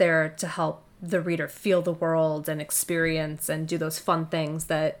just there to help the reader feel the world and experience and do those fun things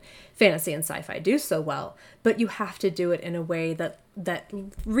that fantasy and sci-fi do so well. But you have to do it in a way that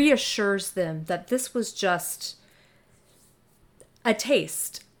reassures them that this was just a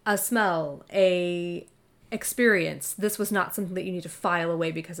taste, a smell, a experience. This was not something that you need to file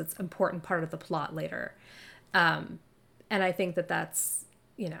away because it's an important part of the plot later. And I think that's,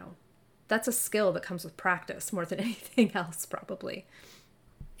 you know, that's a skill that comes with practice more than anything else, probably.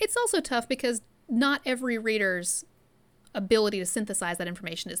 It's also tough because not every reader's ability to synthesize that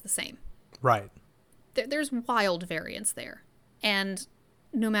information is the same. Right. There's wild variance there. And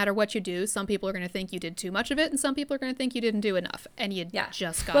no matter what you do, some people are going to think you did too much of it, and some people are going to think you didn't do enough. And you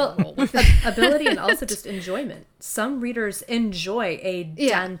just got to roll with it. Ability and also just enjoyment. Some readers enjoy a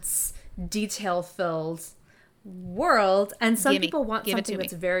dense, detail-filled world, and some people want something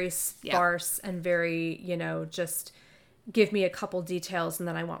that's very sparse and very, you know, just give me a couple details and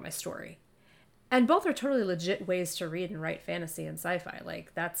then I want my story. And both are totally legit ways to read and write fantasy and sci-fi.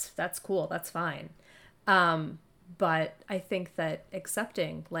 Like, that's cool. That's fine. But I think that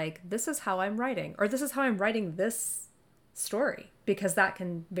accepting, like, this is how I'm writing, or this is how I'm writing this story, because that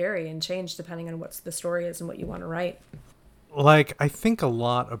can vary and change depending on what the story is and what you want to write. Like, I think a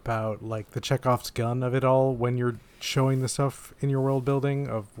lot about, like, the Chekhov's gun of it all when you're showing the stuff in your world building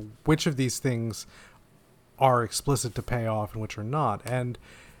of which of these things are explicit to pay off and which are not. And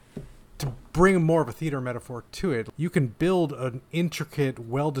to bring more of a theater metaphor to it, you can build an intricate,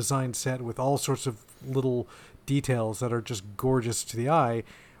 well-designed set with all sorts of little details that are just gorgeous to the eye,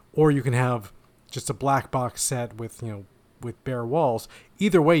 or you can have just a black box set with, you know, with bare walls.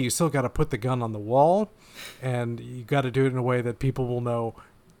 Either way, you still got to put the gun on the wall, and you got to do it in a way that people will know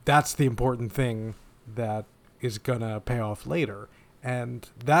that's the important thing that is gonna pay off later. And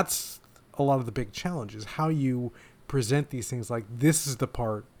that's a lot of the big challenges, how you present these things. Like, this is the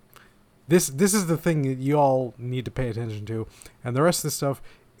part, this is the thing that you all need to pay attention to, and the rest of the stuff,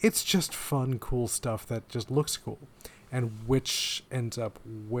 it's just fun, cool stuff that just looks cool, and which ends up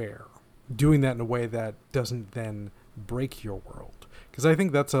where. Doing that in a way that doesn't then break your world. Because I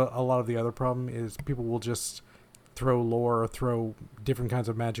think that's a lot of the other problem is people will just throw lore, throw different kinds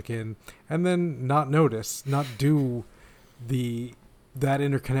of magic in, and then not notice, not do that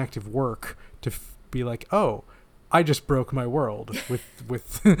interconnective work to be like, oh, I just broke my world with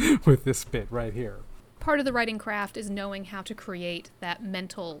with this bit right here. Part of the writing craft is knowing how to create that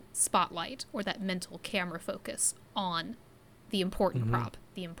mental spotlight or that mental camera focus on the important prop,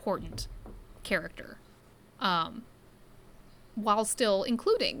 the important character, while still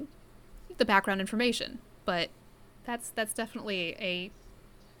including the background information. But that's definitely a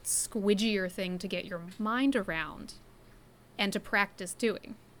squidgier thing to get your mind around and to practice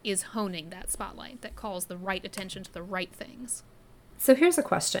doing, is honing that spotlight that calls the right attention to the right things. So here's a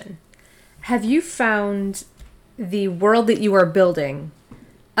question. Have you found the world that you are building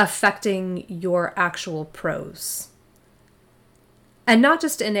affecting your actual prose? And not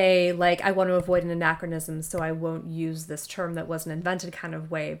just in a, like, I want to avoid an anachronism, so I won't use this term that wasn't invented kind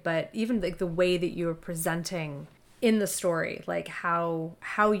of way, but even like the way that you're presenting in the story, like how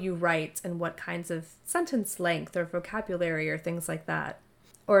you write and what kinds of sentence length or vocabulary or things like that.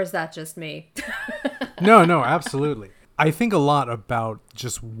 Or is that just me? No, absolutely. I think a lot about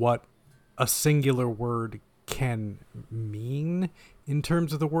just what a singular word can mean in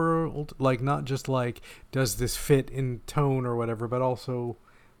terms of the world. Like, not just like, does this fit in tone or whatever, but also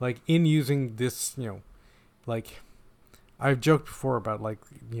like in using this, you know, like I've joked before about, like,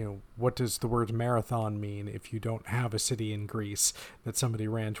 you know, what does the word marathon mean if you don't have a city in Greece that somebody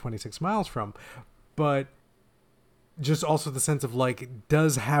ran 26 miles from? But just also the sense of, like,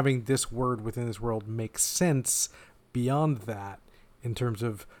 does having this word within this world make sense beyond that in terms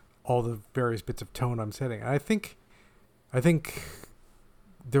of all the various bits of tone I'm setting? And I think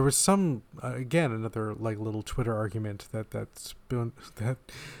there was some again another like little Twitter argument that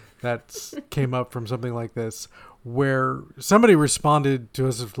came up from something like this, where somebody responded to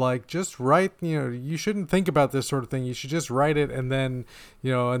us of like, just write, you shouldn't think about this sort of thing. You should just write it and then,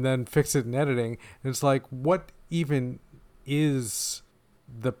 and then fix it in editing. And it's like, what even is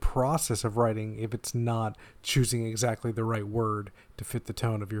the process of writing if it's not choosing exactly the right word to fit the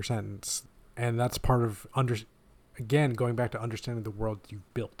tone of your sentence? And that's part of again, going back to understanding the world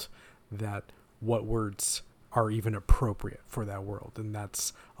you've built, that what words are even appropriate for that world. And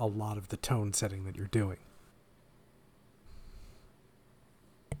that's a lot of the tone setting that you're doing.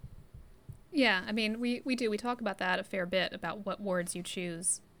 Yeah, I mean, we talk about that a fair bit, about what words you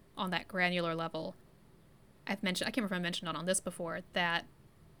choose on that granular level. I can't remember if I mentioned it on this before, that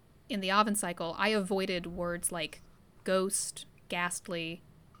in the Oven Cycle, I avoided words like ghost, ghastly,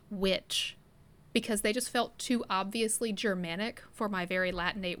 witch, because they just felt too obviously Germanic for my very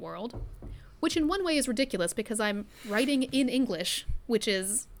Latinate world, which in one way is ridiculous because I'm writing in English, which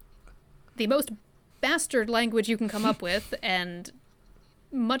is the most bastard language you can come up with, and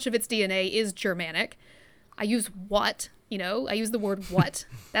much of its DNA is Germanic. I use what, I use the word what.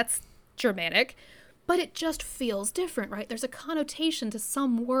 That's Germanic. But it just feels different, right? There's a connotation to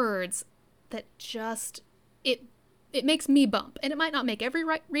some words that just, it makes me bump. And it might not make every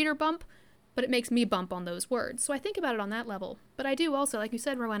reader bump, but it makes me bump on those words. So I think about it on that level. But I do also, like you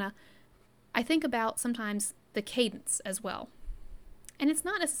said, Rowena, I think about sometimes the cadence as well. And it's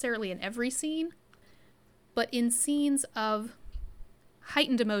not necessarily in every scene, but in scenes of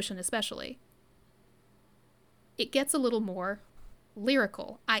heightened emotion especially, it gets a little more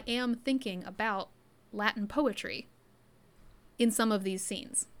lyrical. I am thinking about Latin poetry in some of these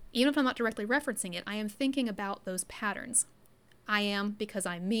scenes. Even if I'm not directly referencing it, I am thinking about those patterns. I am, because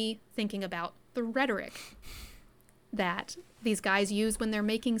I'm me, thinking about the rhetoric that these guys use when they're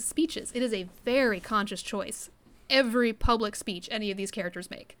making speeches. It is a very conscious choice. Every public speech any of these characters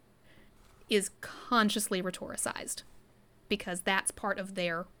make is consciously rhetoricized, because that's part of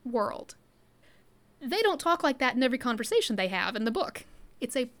their world. They don't talk like that in every conversation they have in the book.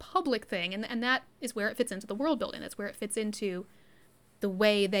 It's a public thing, and that is where it fits into the world building. That's where it fits into the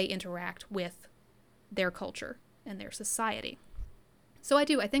way they interact with their culture and their society. So I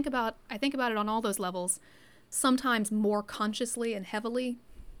think about it on all those levels, sometimes more consciously and heavily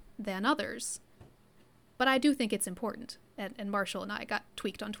than others. But I do think it's important. And Marshall and I got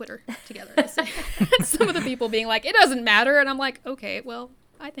tweaked on Twitter together. Some of the people being like, it doesn't matter. And I'm like, okay, well,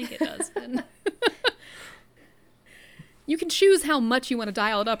 I think it does. And you can choose how much you want to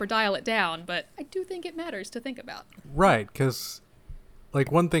dial it up or dial it down, but I do think it matters to think about. Right, because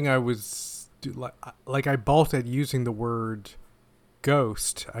like one thing I was like I balked at using the word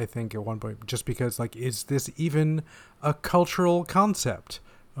ghost, I think, at one point, just because, like, is this even a cultural concept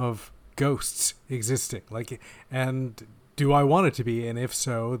of ghosts existing? Like, and do I want it to be? And if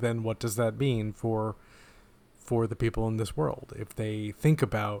so, then what does that mean for the people in this world? If they think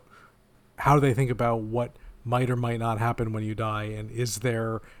about, how do they think about what might or might not happen when you die, and is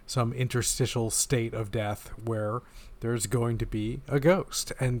there some interstitial state of death where there's going to be a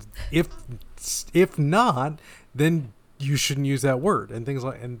ghost? And if not, then you shouldn't use that word, and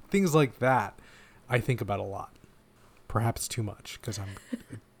things like that. I think about a lot, perhaps too much, because I'm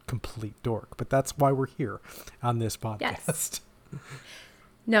a complete dork. But that's why we're here on this podcast. Yes.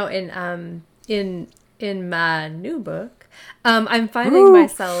 No, in my new book, I'm finding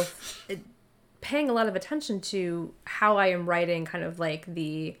myself paying a lot of attention to how I am writing kind of like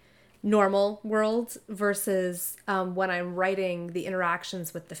the normal world versus when I'm writing the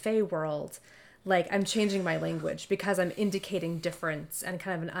interactions with the Fae world. Like, I'm changing my language because I'm indicating difference and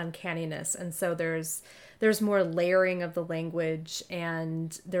kind of an uncanniness. And so there's more layering of the language,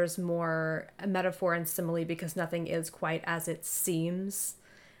 and there's more metaphor and simile because nothing is quite as it seems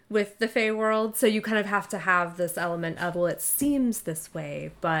with the Fae world. So you kind of have to have this element of, well, it seems this way,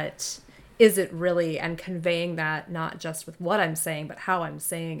 but is it really? And conveying that not just with what I'm saying, but how I'm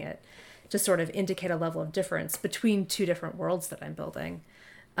saying it, to sort of indicate a level of difference between two different worlds that I'm building.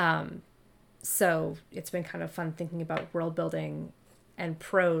 So it's been kind of fun thinking about world building and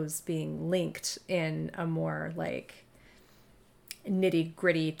prose being linked in a more like nitty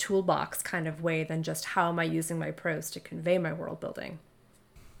gritty toolbox kind of way than just how am I using my prose to convey my world building.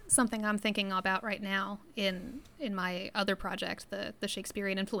 Something I'm thinking about right now in my other project, the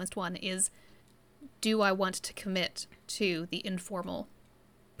Shakespearean influenced one, is, do I want to commit to the informal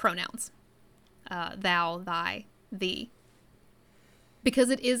pronouns? Thou, thy, thee. Because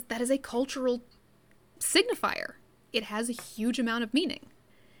that is a cultural signifier. It has a huge amount of meaning.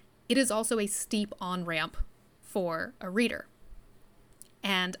 It is also a steep on-ramp for a reader.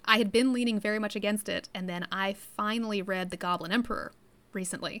 And I had been leaning very much against it, and then I finally read The Goblin Emperor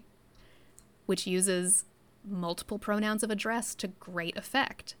recently, which uses multiple pronouns of address to great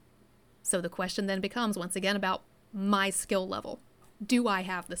effect. So the question then becomes, once again, about my skill level. Do I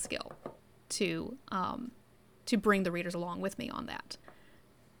have the skill to bring the readers along with me on that?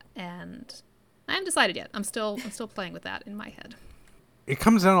 And I haven't decided yet. I'm still playing with that in my head. It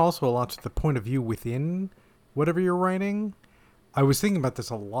comes down also a lot to the point of view within whatever you're writing. I was thinking about this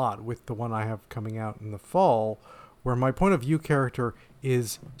a lot with the one I have coming out in the fall, where my point of view character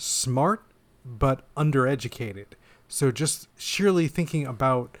is smart but undereducated. So just sheerly thinking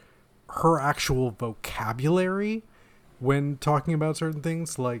about her actual vocabulary when talking about certain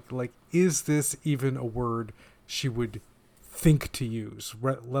things, like is this even a word she would think to use,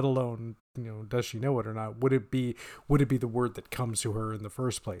 let alone, does she know it or not? Would it be the word that comes to her in the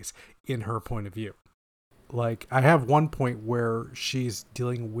first place in her point of view? Like, I have one point where she's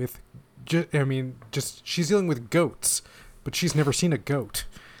dealing with she's dealing with goats, but she's never seen a goat.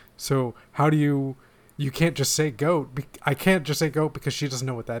 So how do you can't just say goat. I can't just say goat because she doesn't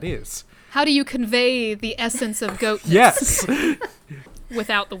know what that is. How do you convey the essence of goatness? Yes.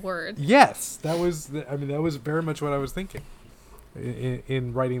 Without the word. Yes. That was very much what I was thinking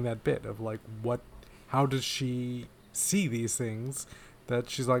in writing that bit of like, how does she see these things that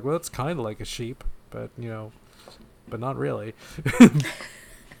she's like, well, it's kind of like a sheep, but but not really.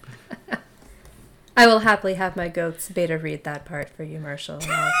 I will happily have my goats beta read that part for you, Marshall,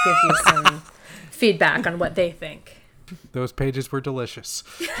 and I'll give you some feedback on what they think. Those pages were delicious.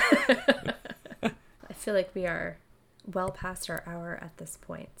 I feel like we are well past our hour at this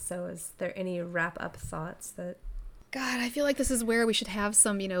point. So is there any wrap-up thoughts that... God, I feel like this is where we should have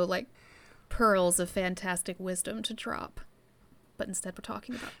some, like, pearls of fantastic wisdom to drop. But instead we're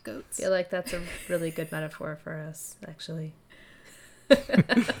talking about goats. I feel like that's a really good metaphor for us, actually.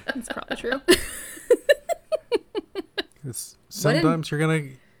 That's probably true. Sometimes you're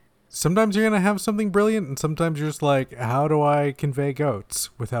gonna have something brilliant, and sometimes you're just like, how do I convey goats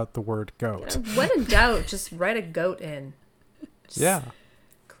without the word goat? When in doubt, just write a goat in. Yeah.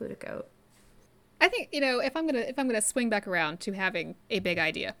 Include a goat. I think, if I'm gonna swing back around to having a big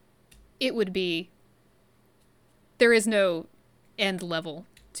idea, it would be there is no end level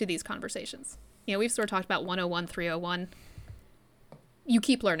to these conversations. We've sort of talked about 101, 301. You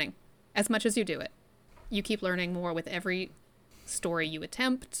keep learning as much as you do it. You keep learning more with every story you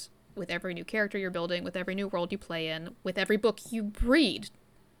attempt, with every new character you're building, with every new world you play in, with every book you read.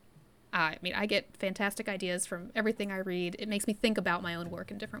 I get fantastic ideas from everything I read. It makes me think about my own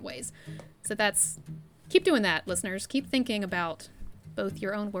work in different ways. So keep doing that, listeners. Keep thinking about both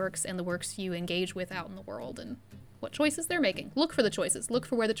your own works and the works you engage with out in the world and what choices they're making. Look for the choices. Look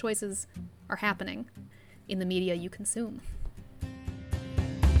for where the choices are happening in the media you consume.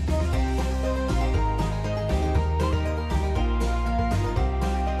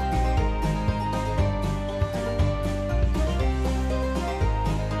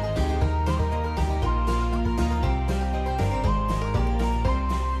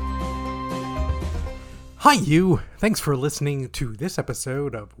 Hi you! Thanks for listening to this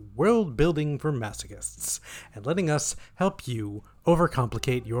episode of World Building for Masochists and letting us help you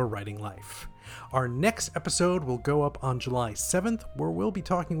overcomplicate your writing life. Our next episode will go up on July 7th, where we'll be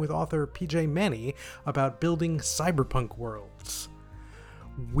talking with author PJ Manny about building cyberpunk worlds.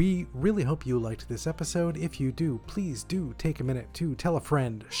 We really hope you liked this episode. If you do, please do take a minute to tell a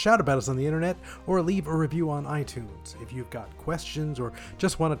friend, shout about us on the internet, or leave a review on iTunes. If you've got questions or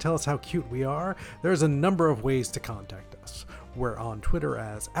just want to tell us how cute we are, there's a number of ways to contact us. We're on Twitter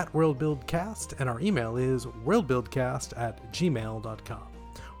as @WorldBuildCast, and our email is worldbuildcast@gmail.com.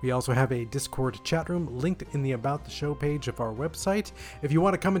 We also have a Discord chat room linked in the About the Show page of our website if you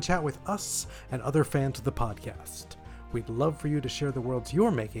want to come and chat with us and other fans of the podcast. We'd love for you to share the worlds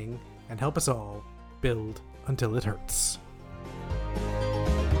you're making and help us all build until it hurts.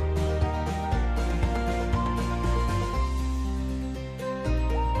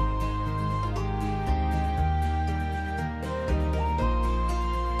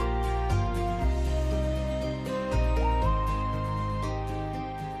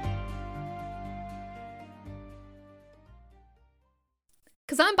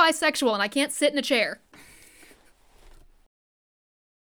 Because I'm bisexual and I can't sit in a chair.